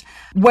circles.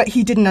 What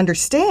he didn't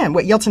understand,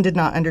 what Yeltsin did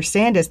not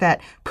understand, is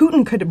that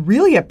Putin could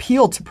really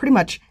appeal to pretty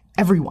much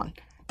everyone,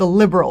 the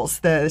liberals,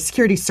 the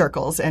security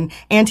circles, and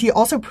he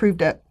also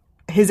proved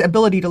his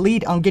ability to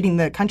lead on getting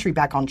the country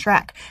back on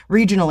track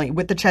regionally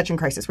with the Chechen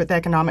crisis, with the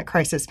economic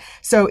crisis.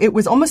 So it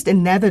was almost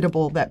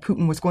inevitable that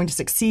Putin was going to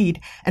succeed.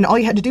 And all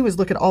you had to do was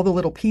look at all the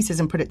little pieces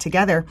and put it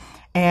together.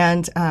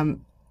 And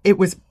it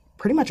was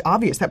pretty much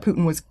obvious that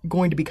Putin was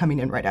going to be coming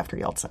in right after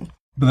Yeltsin.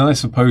 But then I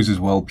suppose as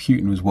well,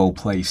 Putin was well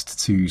placed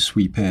to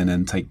sweep in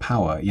and take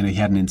power. You know, he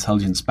had an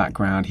intelligence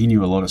background. He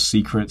knew a lot of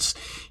secrets.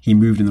 He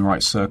moved in the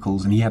right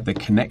circles, and he had the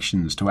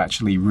connections to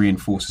actually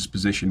reinforce his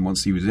position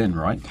once he was in,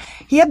 right?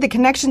 He had the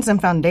connections and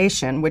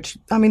foundation, which,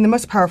 I mean, the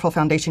most powerful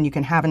foundation you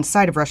can have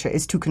inside of Russia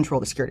is to control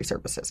the security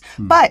services.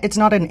 But it's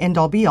not an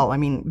end-all be-all. I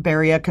mean,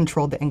 Beria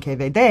controlled the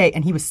NKVD,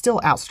 and he was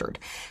still ousted.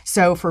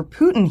 So for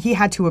Putin, he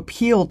had to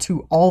appeal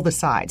to all the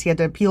sides. He had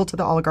to appeal to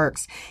the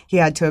oligarchs. He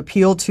had to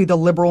appeal to the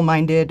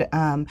liberal-minded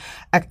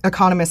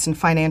economists and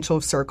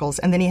financial circles,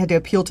 and then he had to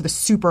appeal to the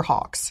super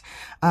hawks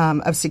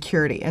of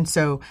security. And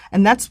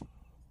that's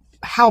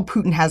how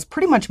Putin has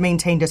pretty much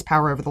maintained his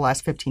power over the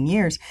last 15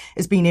 years,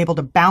 is being able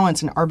to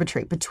balance and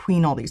arbitrate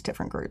between all these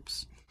different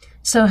groups.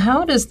 So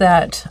how does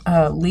that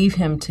leave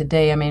him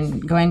today? I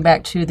mean, going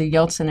back to the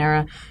Yeltsin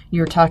era,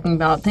 you're talking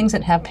about things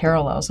that have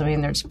parallels. I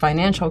mean, there's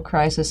financial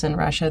crisis in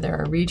Russia. There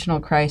are regional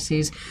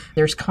crises.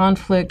 There's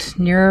conflict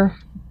near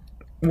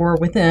or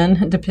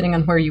within, depending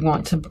on where you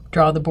want to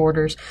draw the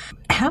borders.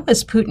 How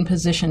is Putin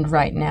positioned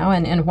right now,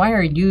 and why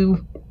are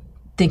you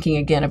thinking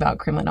again about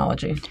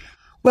Kremlinology?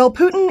 Well,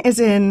 Putin is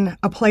in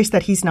a place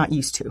that he's not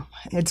used to.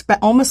 It's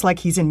almost like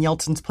he's in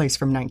Yeltsin's place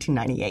from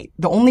 1998.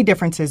 The only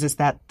difference is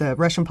that the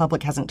Russian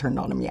public hasn't turned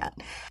on him yet.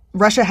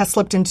 Russia has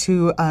slipped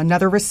into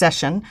another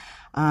recession.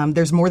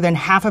 There's more than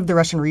half of the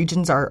Russian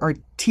regions are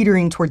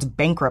teetering towards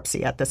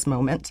bankruptcy at this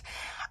moment.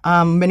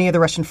 Many of the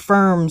Russian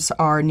firms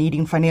are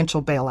needing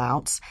financial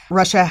bailouts.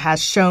 Russia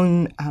has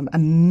shown a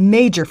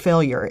major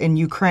failure in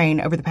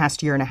Ukraine over the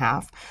past year and a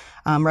half.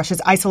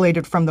 Russia's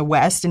isolated from the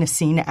West and is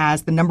seen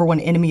as the number one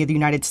enemy of the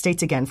United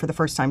States again for the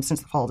first time since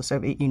the fall of the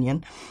Soviet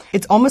Union.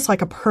 It's almost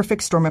like a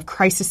perfect storm of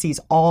crises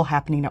all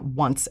happening at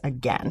once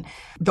again.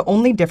 The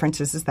only difference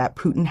is that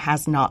Putin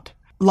has not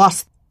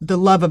lost the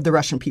love of the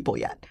Russian people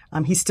yet.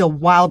 He's still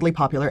wildly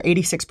popular,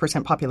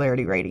 86%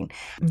 popularity rating.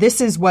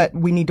 This is what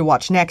we need to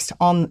watch next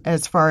on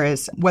as far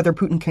as whether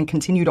Putin can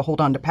continue to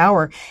hold on to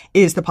power,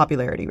 is the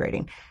popularity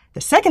rating.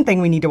 The second thing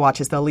we need to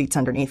watch is the elites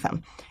underneath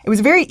him. It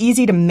was very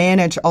easy to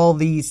manage all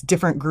these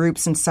different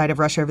groups inside of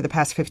Russia over the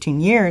past 15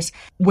 years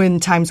when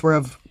times were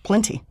of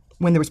plenty,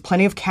 when there was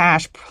plenty of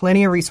cash,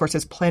 plenty of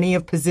resources, plenty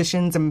of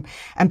positions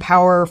and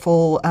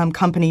powerful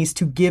companies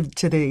to give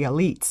to the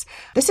elites.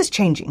 This is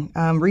changing.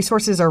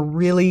 Resources are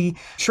really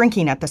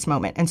shrinking at this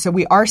moment. And so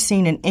we are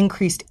seeing an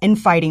increased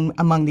infighting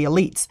among the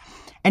elites.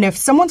 And if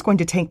someone's going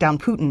to take down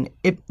Putin,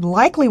 it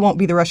likely won't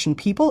be the Russian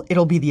people.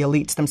 It'll be the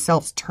elites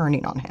themselves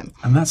turning on him.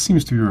 And that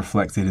seems to be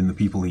reflected in the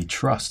people he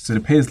trusts. It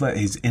appears that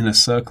his inner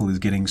circle is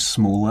getting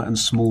smaller and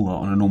smaller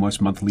on an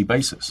almost monthly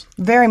basis.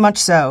 Very much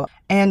so.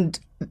 And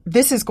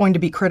this is going to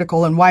be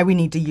critical and why we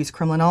need to use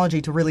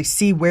Kremlinology to really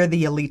see where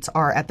the elites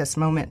are at this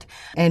moment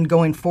and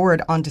going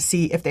forward on to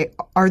see if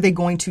are they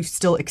going to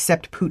still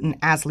accept Putin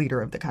as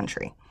leader of the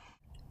country.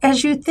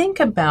 As you think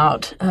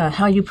about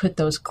how you put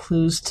those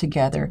clues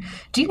together,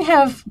 do you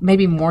have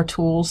maybe more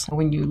tools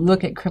when you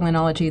look at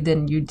Kremlinology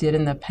than you did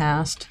in the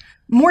past?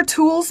 More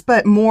tools,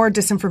 but more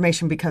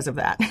disinformation because of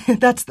that.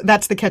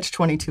 That's the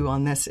catch-22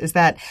 on this, is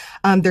that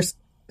there's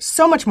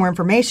so much more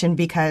information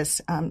because,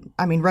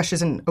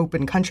 Russia's an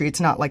open country. It's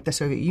not like the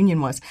Soviet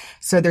Union was.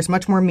 So there's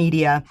much more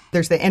media.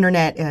 There's the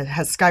internet. It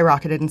has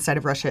skyrocketed inside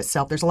of Russia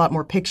itself. There's a lot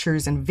more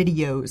pictures and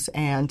videos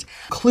and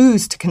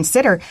clues to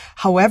consider.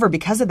 However,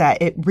 because of that,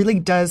 it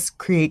really does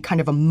create kind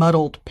of a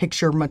muddled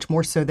picture, much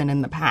more so than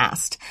in the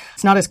past.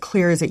 It's not as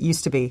clear as it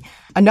used to be.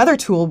 Another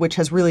tool which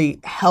has really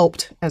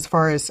helped as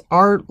far as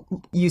our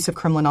use of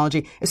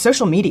Kremlinology is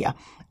social media.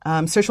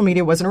 Social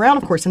media wasn't around,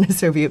 of course, in the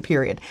Soviet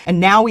period.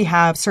 And now we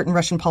have certain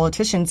Russian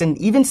politicians and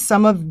even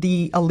some of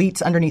the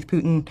elites underneath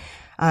Putin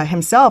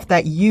himself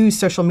that use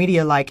social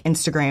media like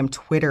Instagram,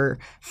 Twitter,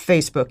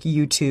 Facebook,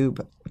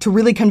 YouTube to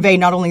really convey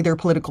not only their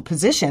political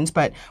positions,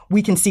 but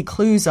we can see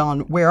clues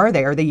on where are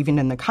they? Are they even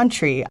in the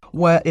country?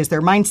 What is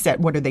their mindset?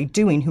 What are they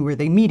doing? Who are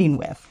they meeting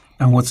with?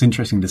 And what's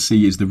interesting to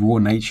see is the raw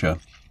nature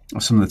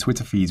of some of the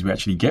Twitter feeds we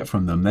actually get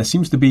from them. There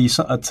seems to be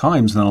at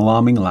times an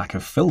alarming lack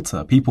of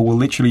filter. People will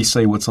literally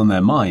say what's on their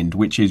mind,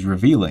 which is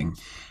revealing,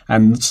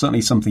 and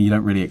certainly something you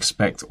don't really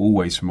expect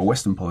always from a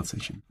Western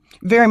politician.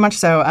 Very much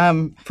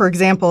so. For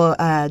example,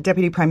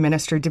 Deputy Prime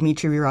Minister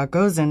Dmitry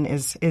Rogozin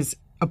is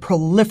a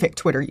prolific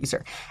Twitter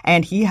user,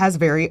 and he has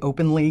very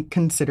openly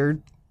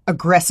considered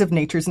aggressive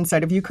natures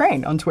inside of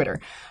Ukraine on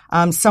Twitter.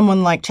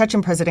 Someone like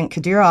Chechen President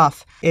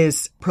Kadyrov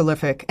is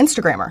prolific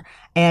Instagrammer,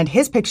 and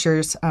his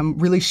pictures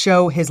really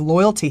show his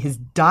loyalty, his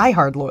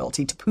diehard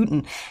loyalty to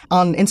Putin.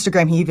 On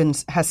Instagram, he even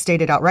has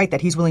stated outright that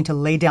he's willing to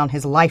lay down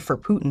his life for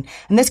Putin.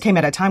 And this came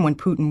at a time when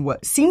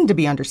Putin seemed to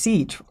be under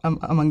siege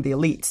among the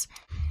elites.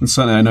 And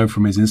certainly I know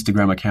from his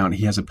Instagram account,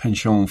 he has a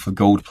penchant for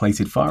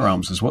gold-plated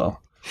firearms as well.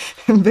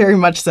 Very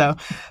much so.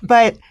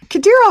 But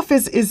Kadyrov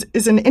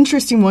is an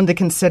interesting one to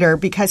consider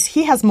because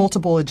he has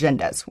multiple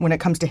agendas when it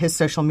comes to his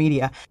social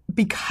media.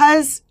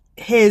 Because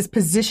his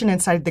position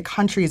inside the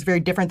country is very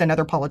different than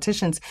other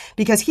politicians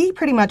because he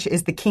pretty much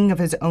is the king of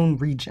his own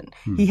region.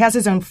 He has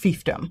his own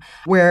fiefdom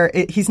where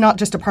he's not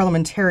just a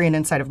parliamentarian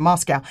inside of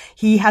Moscow.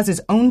 He has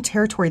his own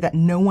territory that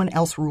no one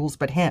else rules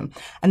but him.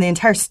 And the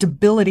entire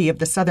stability of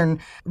the southern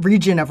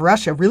region of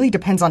Russia really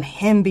depends on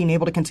him being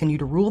able to continue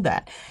to rule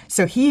that.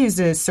 So he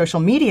uses social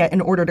media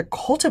in order to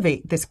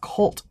cultivate this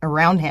cult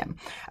around him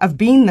of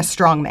being the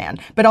strong man,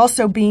 but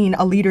also being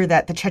a leader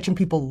that the Chechen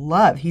people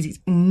love. He's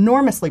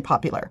enormously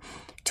popular.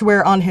 To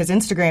where on his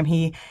Instagram,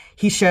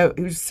 he shows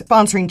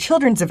sponsoring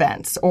children's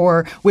events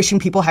or wishing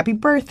people happy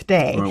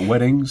birthday. Or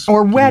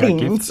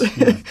weddings.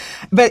 Yeah.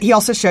 But he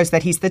also shows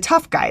that he's the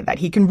tough guy, that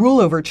he can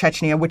rule over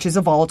Chechnya, which is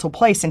a volatile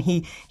place. And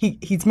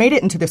he's made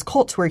it into this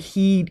cult where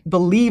he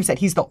believes that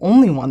he's the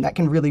only one that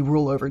can really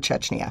rule over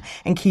Chechnya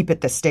and keep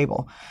it this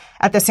stable.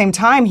 At the same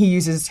time, he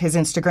uses his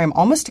Instagram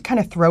almost to kind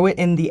of throw it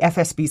in the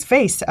FSB's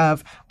face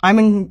of, I'm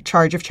in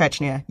charge of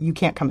Chechnya. You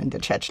can't come into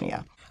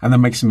Chechnya. And that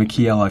makes him a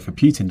key ally for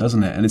Putin,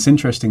 doesn't it? And it's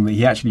interesting that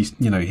he actually,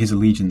 his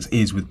allegiance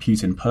is with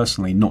Putin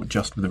personally, not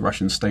just with the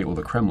Russian state or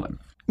the Kremlin.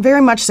 Very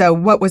much so.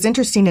 What was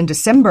interesting in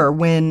December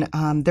when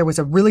there was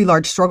a really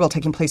large struggle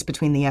taking place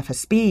between the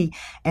FSB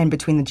and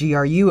between the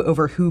GRU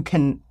over who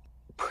can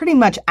pretty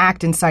much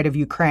act inside of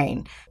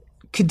Ukraine.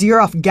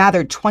 Kadyrov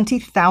gathered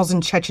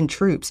 20,000 Chechen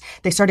troops.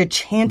 They started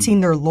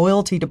chanting their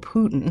loyalty to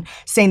Putin,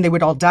 saying they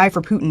would all die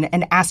for Putin,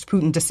 and asked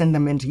Putin to send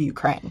them into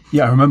Ukraine.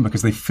 Yeah, I remember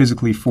because they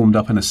physically formed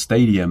up in a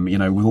stadium,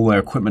 with all their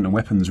equipment and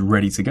weapons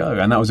ready to go.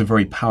 And that was a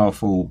very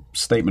powerful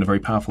statement, a very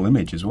powerful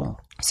image as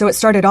well. So it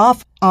started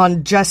off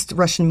on just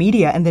Russian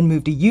media and then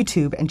moved to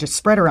YouTube and just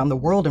spread around the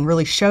world and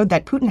really showed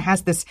that Putin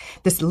has this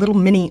little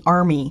mini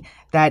army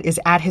that is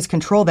at his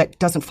control that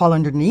doesn't fall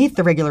underneath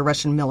the regular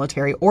Russian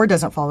military or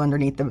doesn't fall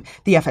underneath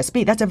the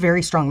FSB. That's a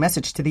very strong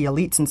message to the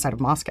elites inside of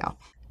Moscow.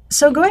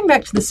 So going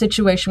back to the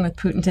situation with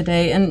Putin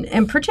today,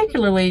 and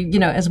particularly,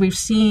 as we've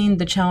seen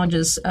the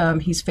challenges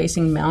he's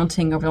facing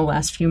mounting over the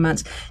last few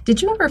months,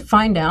 did you ever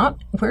find out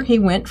where he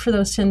went for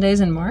those 10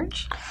 days in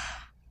March?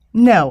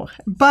 No,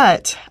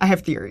 but I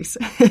have theories.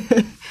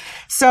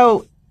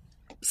 So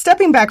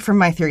stepping back from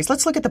my theories,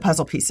 let's look at the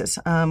puzzle pieces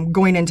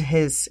going into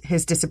his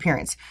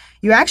disappearance.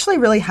 You actually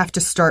really have to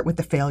start with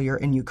the failure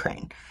in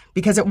Ukraine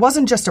because it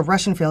wasn't just a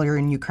Russian failure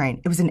in Ukraine.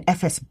 It was an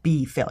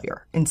FSB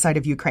failure inside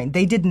of Ukraine.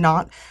 They did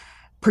not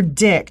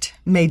predict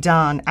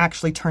Maidan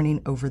actually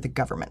turning over the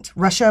government.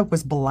 Russia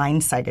was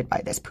blindsided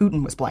by this.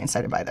 Putin was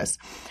blindsided by this.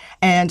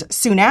 And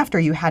soon after,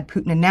 you had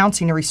Putin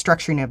announcing a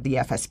restructuring of the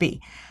FSB.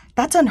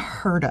 That's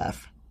unheard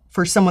of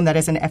for someone that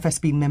is an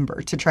FSB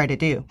member to try to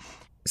do.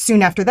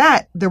 Soon after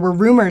that, there were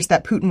rumors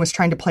that Putin was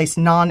trying to place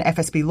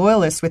non-FSB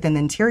loyalists within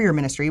the Interior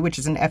Ministry, which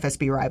is an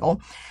FSB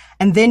rival.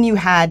 And then you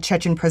had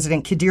Chechen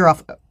President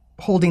Kadyrov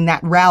holding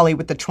that rally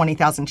with the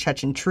 20,000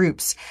 Chechen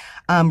troops,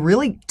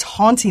 really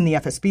taunting the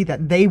FSB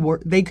that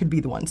they could be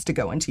the ones to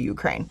go into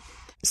Ukraine.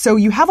 So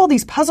you have all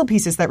these puzzle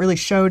pieces that really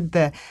showed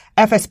the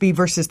FSB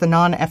versus the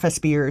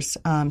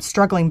non-FSBers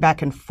struggling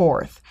back and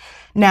forth.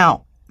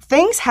 Now,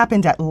 things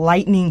happened at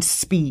lightning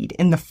speed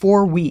in the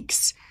 4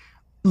 weeks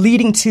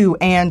leading to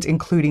and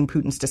including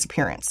Putin's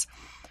disappearance.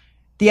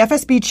 The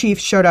FSB chief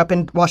showed up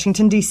in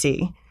Washington,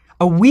 D.C.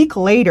 A week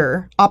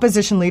later,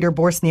 opposition leader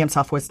Boris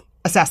Nemtsov was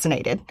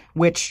assassinated,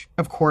 which,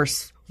 of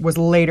course, was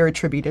later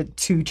attributed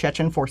to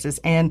Chechen forces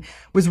and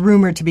was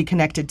rumored to be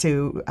connected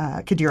to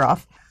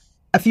Kadyrov.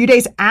 A few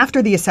days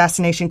after the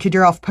assassination,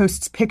 Kadyrov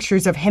posts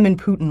pictures of him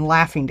and Putin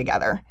laughing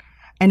together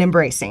and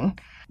embracing.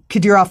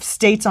 Kadyrov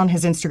states on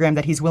his Instagram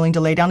that he's willing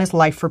to lay down his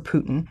life for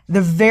Putin.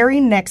 The very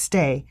next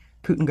day,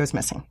 Putin goes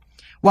missing.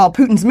 While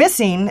Putin's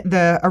missing,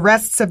 the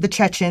arrests of the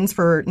Chechens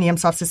for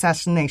Nemtsov's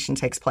assassination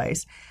takes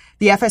place.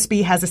 The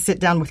FSB has a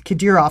sit-down with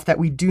Kadyrov that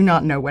we do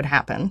not know what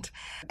happened.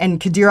 And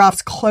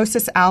Kadyrov's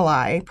closest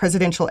ally,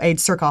 presidential aide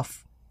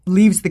Surkov,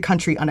 leaves the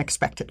country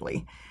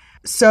unexpectedly.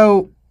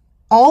 So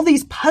all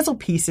these puzzle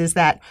pieces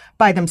that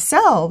by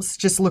themselves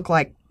just look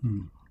like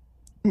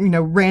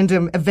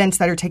random events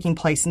that are taking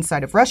place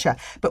inside of Russia.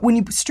 But when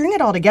you string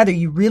it all together,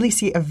 you really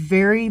see a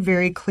very,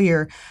 very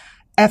clear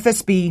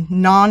FSB,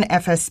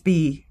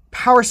 non-FSB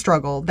power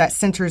struggle that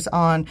centers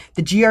on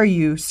the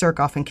GRU,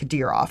 Surkov, and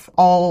Kadyrov,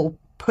 all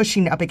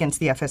pushing up against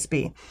the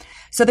FSB.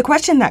 So the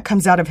question that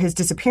comes out of his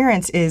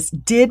disappearance is,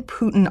 did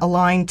Putin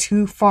align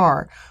too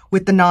far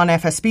with the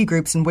non-FSB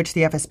groups in which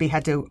the FSB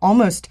had to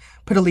almost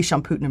put a leash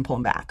on Putin and pull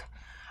him back?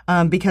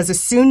 Because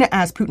as soon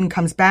as Putin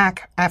comes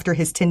back after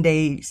his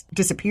 10-day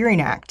disappearing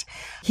act,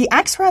 he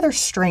acts rather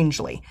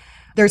strangely.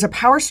 There's a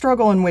power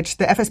struggle in which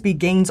the FSB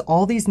gains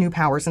all these new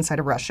powers inside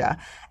of Russia.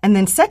 And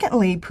then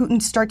secondly,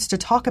 Putin starts to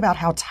talk about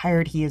how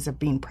tired he is of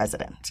being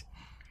president.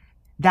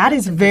 That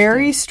is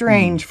very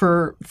strange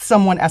for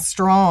someone as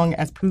strong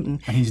as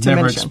Putin. And he's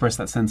never expressed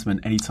that sentiment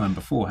any time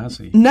before, has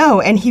he?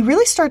 No, and he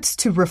really starts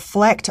to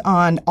reflect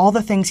on all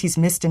the things he's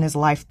missed in his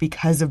life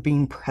because of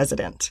being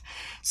president.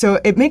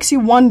 So it makes you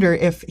wonder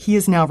if he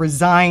is now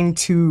resigned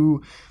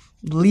to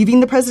leaving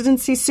the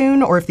presidency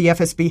soon, or if the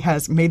FSB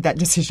has made that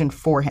decision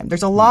for him.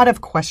 There's a lot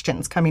of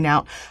questions coming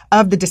out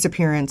of the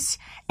disappearance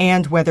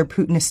and whether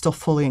Putin is still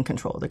fully in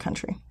control of the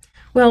country.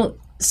 Well,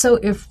 so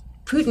if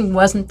Putin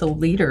wasn't the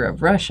leader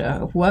of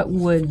Russia, what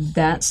would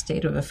that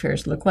state of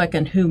affairs look like,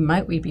 and who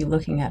might we be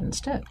looking at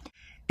instead?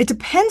 It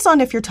depends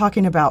on if you're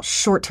talking about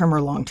short-term or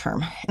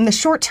long-term. In the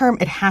short term,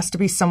 it has to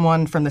be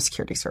someone from the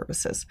security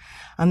services.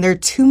 There are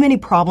too many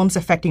problems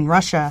affecting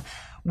Russia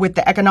with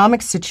the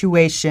economic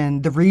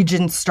situation, the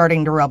region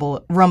starting to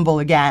rumble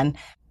again,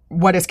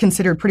 what is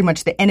considered pretty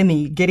much the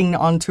enemy getting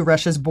onto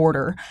Russia's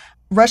border.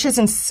 Russia's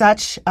in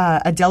such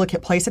a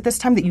delicate place at this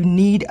time that you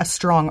need a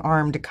strong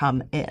arm to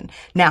come in.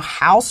 Now,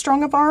 how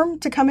strong of arm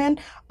to come in?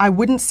 I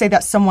wouldn't say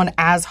that someone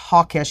as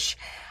hawkish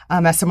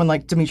as someone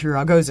like Dmitry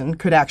Rogozin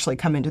could actually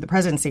come into the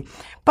presidency.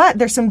 But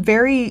there's some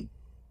very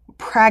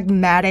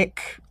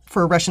pragmatic,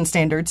 for Russian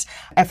standards,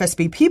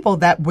 FSB people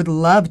that would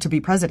love to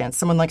be president.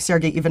 Someone like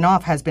Sergei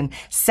Ivanov has been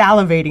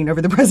salivating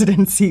over the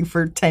presidency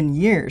for 10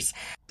 years.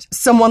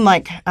 Someone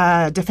like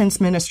Defense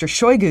Minister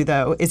Shoigu,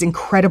 though, is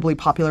incredibly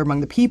popular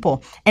among the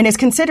people and is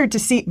considered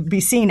to be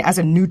seen as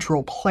a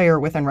neutral player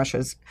within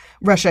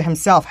Russia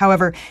himself.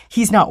 However,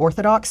 he's not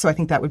orthodox, so I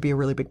think that would be a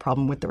really big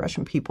problem with the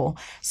Russian people.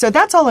 So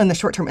that's all in the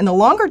short term. In the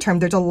longer term,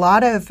 there's a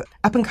lot of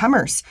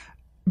up-and-comers,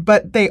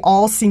 but they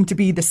all seem to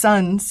be the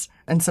sons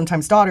and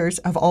sometimes daughters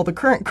of all the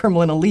current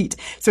Kremlin elite.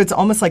 So it's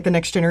almost like the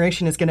next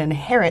generation is going to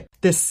inherit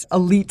this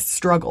elite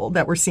struggle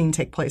that we're seeing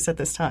take place at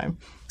this time.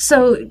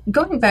 So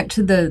going back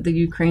to the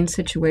Ukraine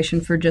situation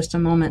for just a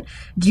moment,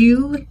 do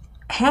you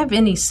have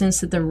any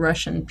sense that the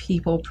Russian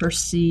people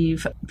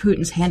perceive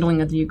Putin's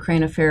handling of the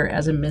Ukraine affair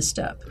as a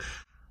misstep?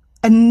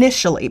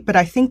 Initially, but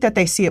I think that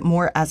they see it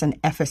more as an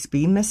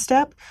FSB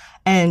misstep.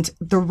 And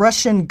the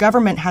Russian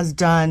government has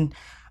done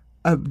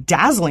a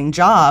dazzling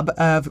job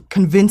of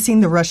convincing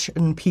the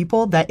Russian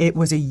people that it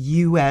was a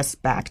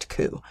U.S.-backed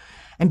coup.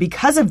 And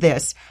because of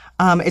this,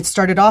 it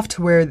started off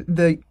to where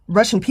the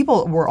Russian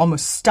people were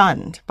almost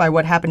stunned by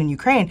what happened in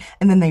Ukraine,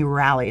 and then they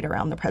rallied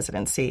around the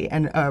presidency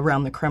and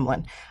around the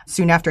Kremlin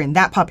soon after. And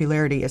that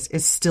popularity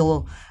is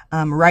still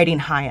riding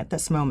high at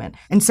this moment.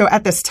 And so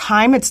at this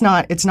time, it's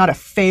not a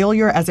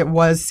failure as it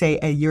was, say,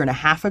 a year and a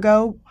half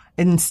ago.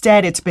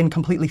 Instead, it's been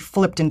completely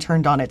flipped and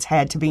turned on its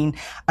head to being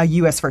a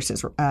U.S.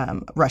 versus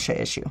Russia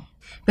issue.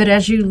 But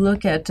as you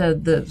look at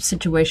the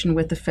situation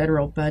with the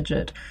federal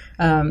budget,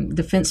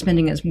 defense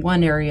spending is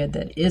one area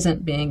that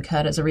isn't being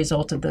cut as a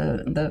result of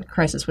the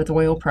crisis with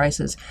oil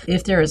prices.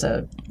 If there is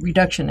a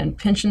reduction in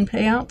pension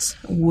payouts,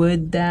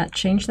 would that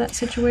change that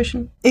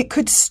situation? It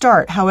could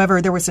start.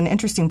 However, there was an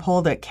interesting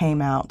poll that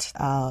came out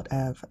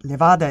of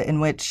Levada in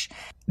which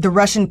the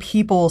Russian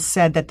people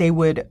said that they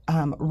would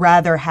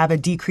rather have a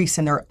decrease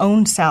in their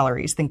own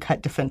salaries than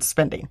cut defense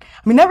spending.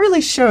 I mean, that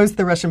really shows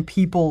the Russian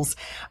people's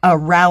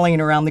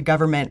rallying around the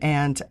government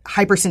and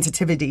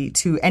hypersensitivity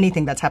to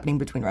anything that's happening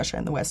between Russia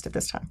and the West at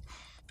this time.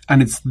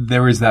 And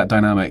there is that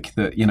dynamic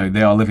that,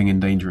 they are living in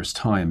dangerous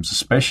times,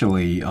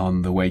 especially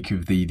on the wake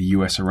of the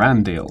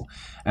US-Iran deal.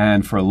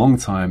 And for a long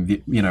time,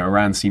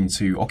 Iran seemed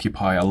to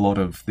occupy a lot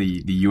of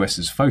the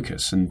US's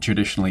focus. And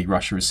traditionally,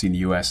 Russia has seen the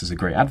US as a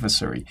great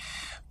adversary.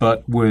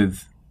 But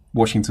with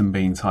Washington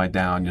being tied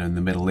down, in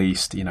the Middle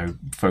East,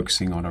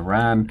 focusing on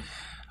Iran.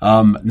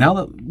 Now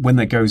that when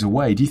that goes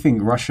away, do you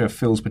think Russia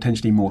feels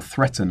potentially more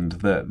threatened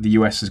that the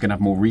US is going to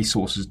have more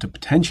resources to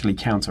potentially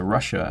counter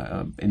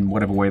Russia in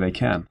whatever way they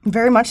can?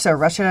 Very much so.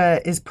 Russia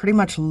is pretty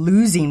much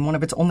losing one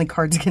of its only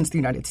cards against the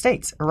United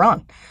States,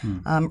 Iran.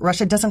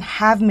 Russia doesn't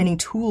have many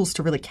tools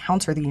to really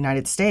counter the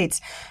United States,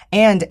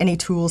 and any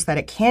tools that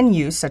it can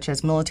use, such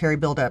as military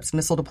buildups,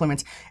 missile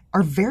deployments,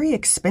 are very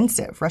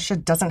expensive. Russia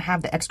doesn't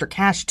have the extra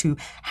cash to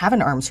have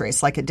an arms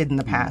race like it did in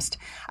the past.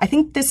 I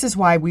think this is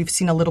why we've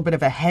seen a little bit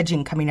of a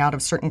hedging coming out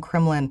of certain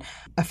Kremlin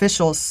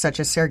officials, such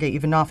as Sergei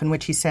Ivanov, in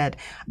which he said,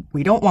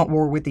 we don't want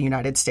war with the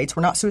United States.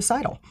 We're not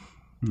suicidal.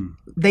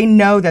 They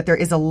know that there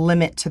is a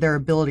limit to their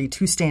ability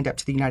to stand up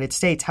to the United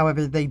States.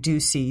 However, they do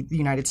see the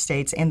United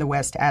States and the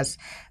West as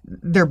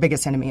their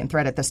biggest enemy and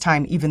threat at this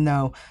time, even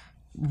though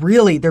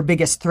really their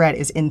biggest threat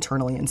is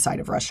internally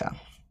inside of Russia.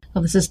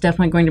 Well, this is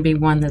definitely going to be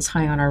one that's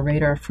high on our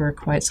radar for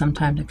quite some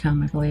time to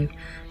come, I believe.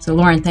 So,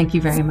 Lauren, thank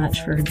you very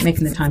much for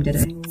making the time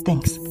today.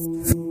 Thanks.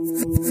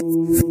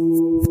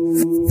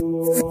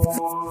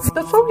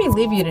 Before we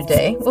leave you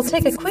today, we'll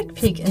take a quick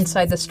peek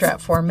inside the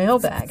Strat4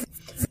 mailbag.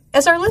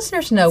 As our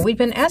listeners know, we've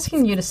been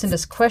asking you to send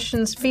us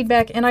questions,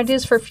 feedback, and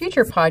ideas for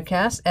future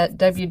podcasts at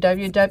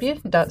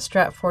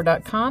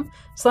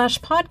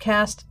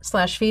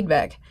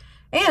www.strat4.com/podcast/feedback.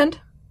 And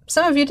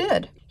some of you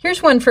did.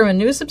 Here's one from a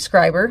new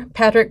subscriber,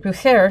 Patrick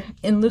Bucher,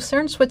 in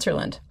Lucerne,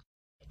 Switzerland.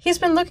 He's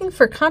been looking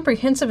for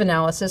comprehensive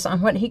analysis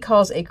on what he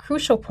calls a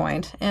crucial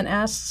point and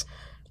asks,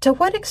 to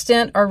what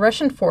extent are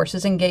Russian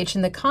forces engaged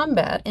in the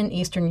combat in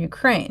eastern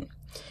Ukraine?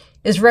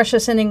 Is Russia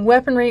sending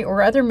weaponry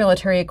or other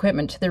military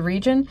equipment to the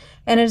region,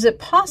 and is it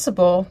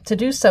possible to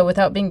do so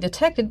without being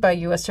detected by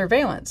U.S.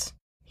 surveillance?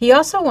 He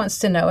also wants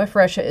to know if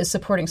Russia is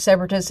supporting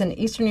separatists in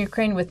eastern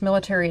Ukraine with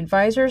military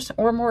advisors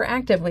or more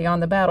actively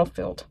on the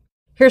battlefield.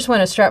 Here's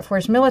one of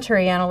Strat4's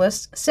military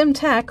analysts, Sim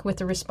Tak, with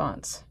the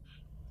response.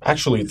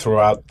 Actually,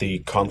 throughout the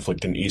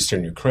conflict in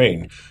eastern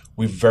Ukraine,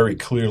 we've very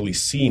clearly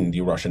seen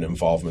the Russian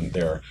involvement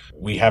there.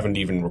 We haven't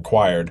even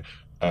required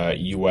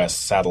U.S.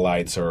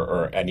 satellites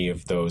or any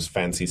of those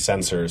fancy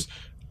sensors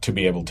to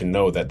be able to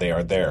know that they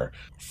are there.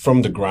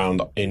 From the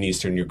ground in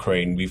eastern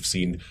Ukraine, we've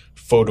seen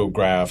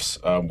photographs,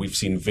 we've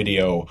seen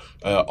video,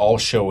 all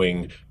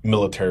showing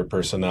military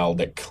personnel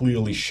that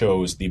clearly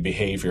shows the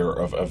behavior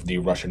of the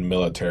Russian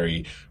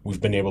military. We've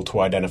been able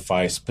to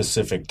identify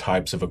specific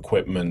types of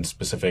equipment,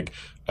 specific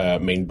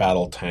main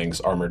battle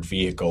tanks, armored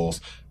vehicles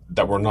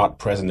that were not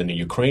present in the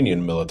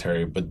Ukrainian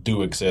military, but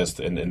do exist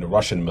in the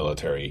Russian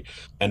military.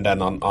 And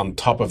then on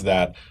top of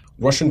that,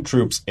 Russian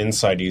troops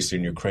inside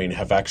eastern Ukraine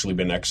have actually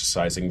been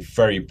exercising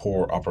very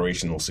poor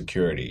operational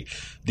security.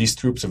 These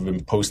troops have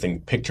been posting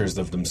pictures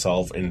of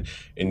themselves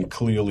in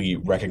clearly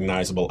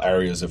recognizable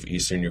areas of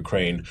eastern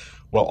Ukraine,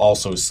 while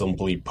also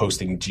simply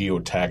posting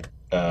geotag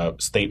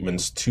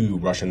statements to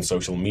Russian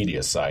social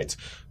media sites.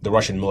 The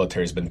Russian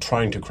military has been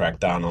trying to crack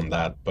down on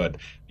that, but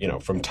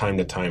from time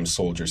to time,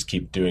 soldiers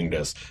keep doing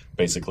this,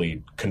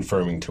 basically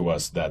confirming to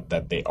us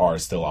that they are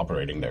still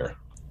operating there.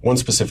 One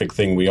specific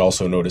thing we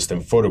also noticed in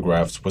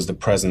photographs was the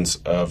presence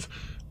of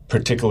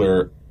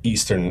particular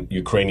Eastern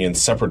Ukrainian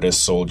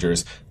separatist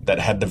soldiers that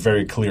had the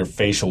very clear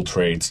facial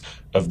traits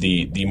of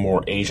the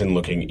more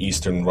Asian-looking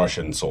Eastern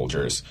Russian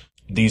soldiers.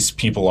 These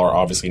people are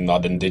obviously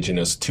not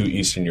indigenous to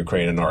Eastern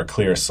Ukraine and are a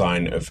clear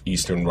sign of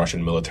Eastern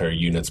Russian military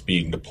units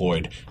being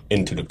deployed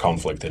into the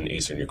conflict in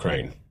Eastern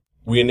Ukraine.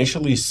 We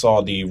initially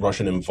saw the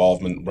Russian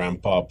involvement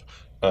ramp up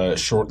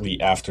shortly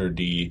after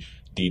the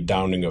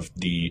downing of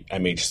the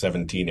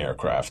MH17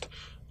 aircraft.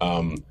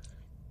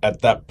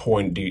 At that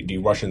point, the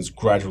Russians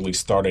gradually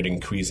started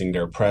increasing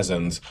their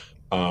presence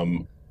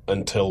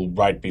until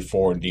right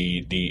before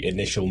the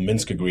initial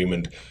Minsk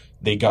agreement.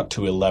 They got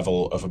to a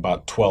level of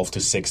about 12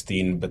 to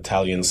 16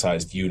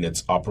 battalion-sized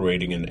units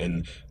operating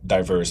in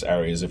diverse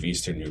areas of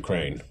eastern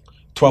Ukraine.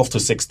 12 to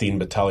 16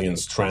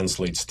 battalions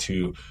translates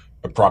to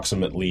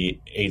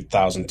approximately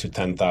 8,000 to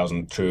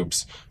 10,000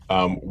 troops,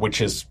 which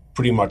is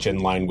pretty much in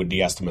line with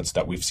the estimates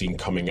that we've seen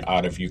coming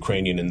out of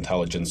Ukrainian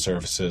intelligence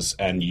services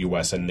and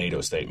U.S. and NATO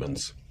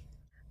statements.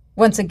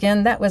 Once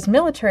again, that was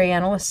military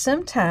analyst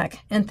Sim Tak,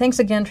 and thanks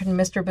again to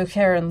Mr.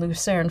 Bucher in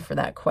Lucerne for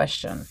that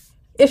question.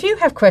 If you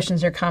have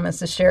questions or comments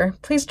to share,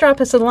 please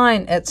drop us a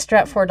line at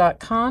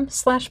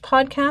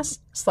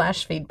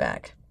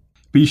strat4.com/podcast/feedback.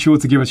 Be sure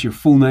to give us your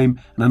full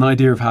name and an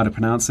idea of how to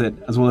pronounce it,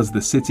 as well as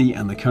the city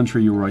and the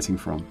country you're writing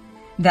from.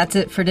 That's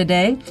it for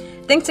today.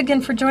 Thanks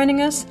again for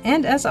joining us,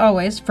 and as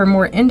always, for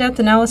more in-depth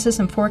analysis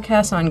and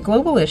forecasts on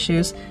global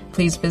issues,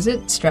 please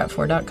visit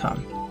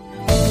strat4.com.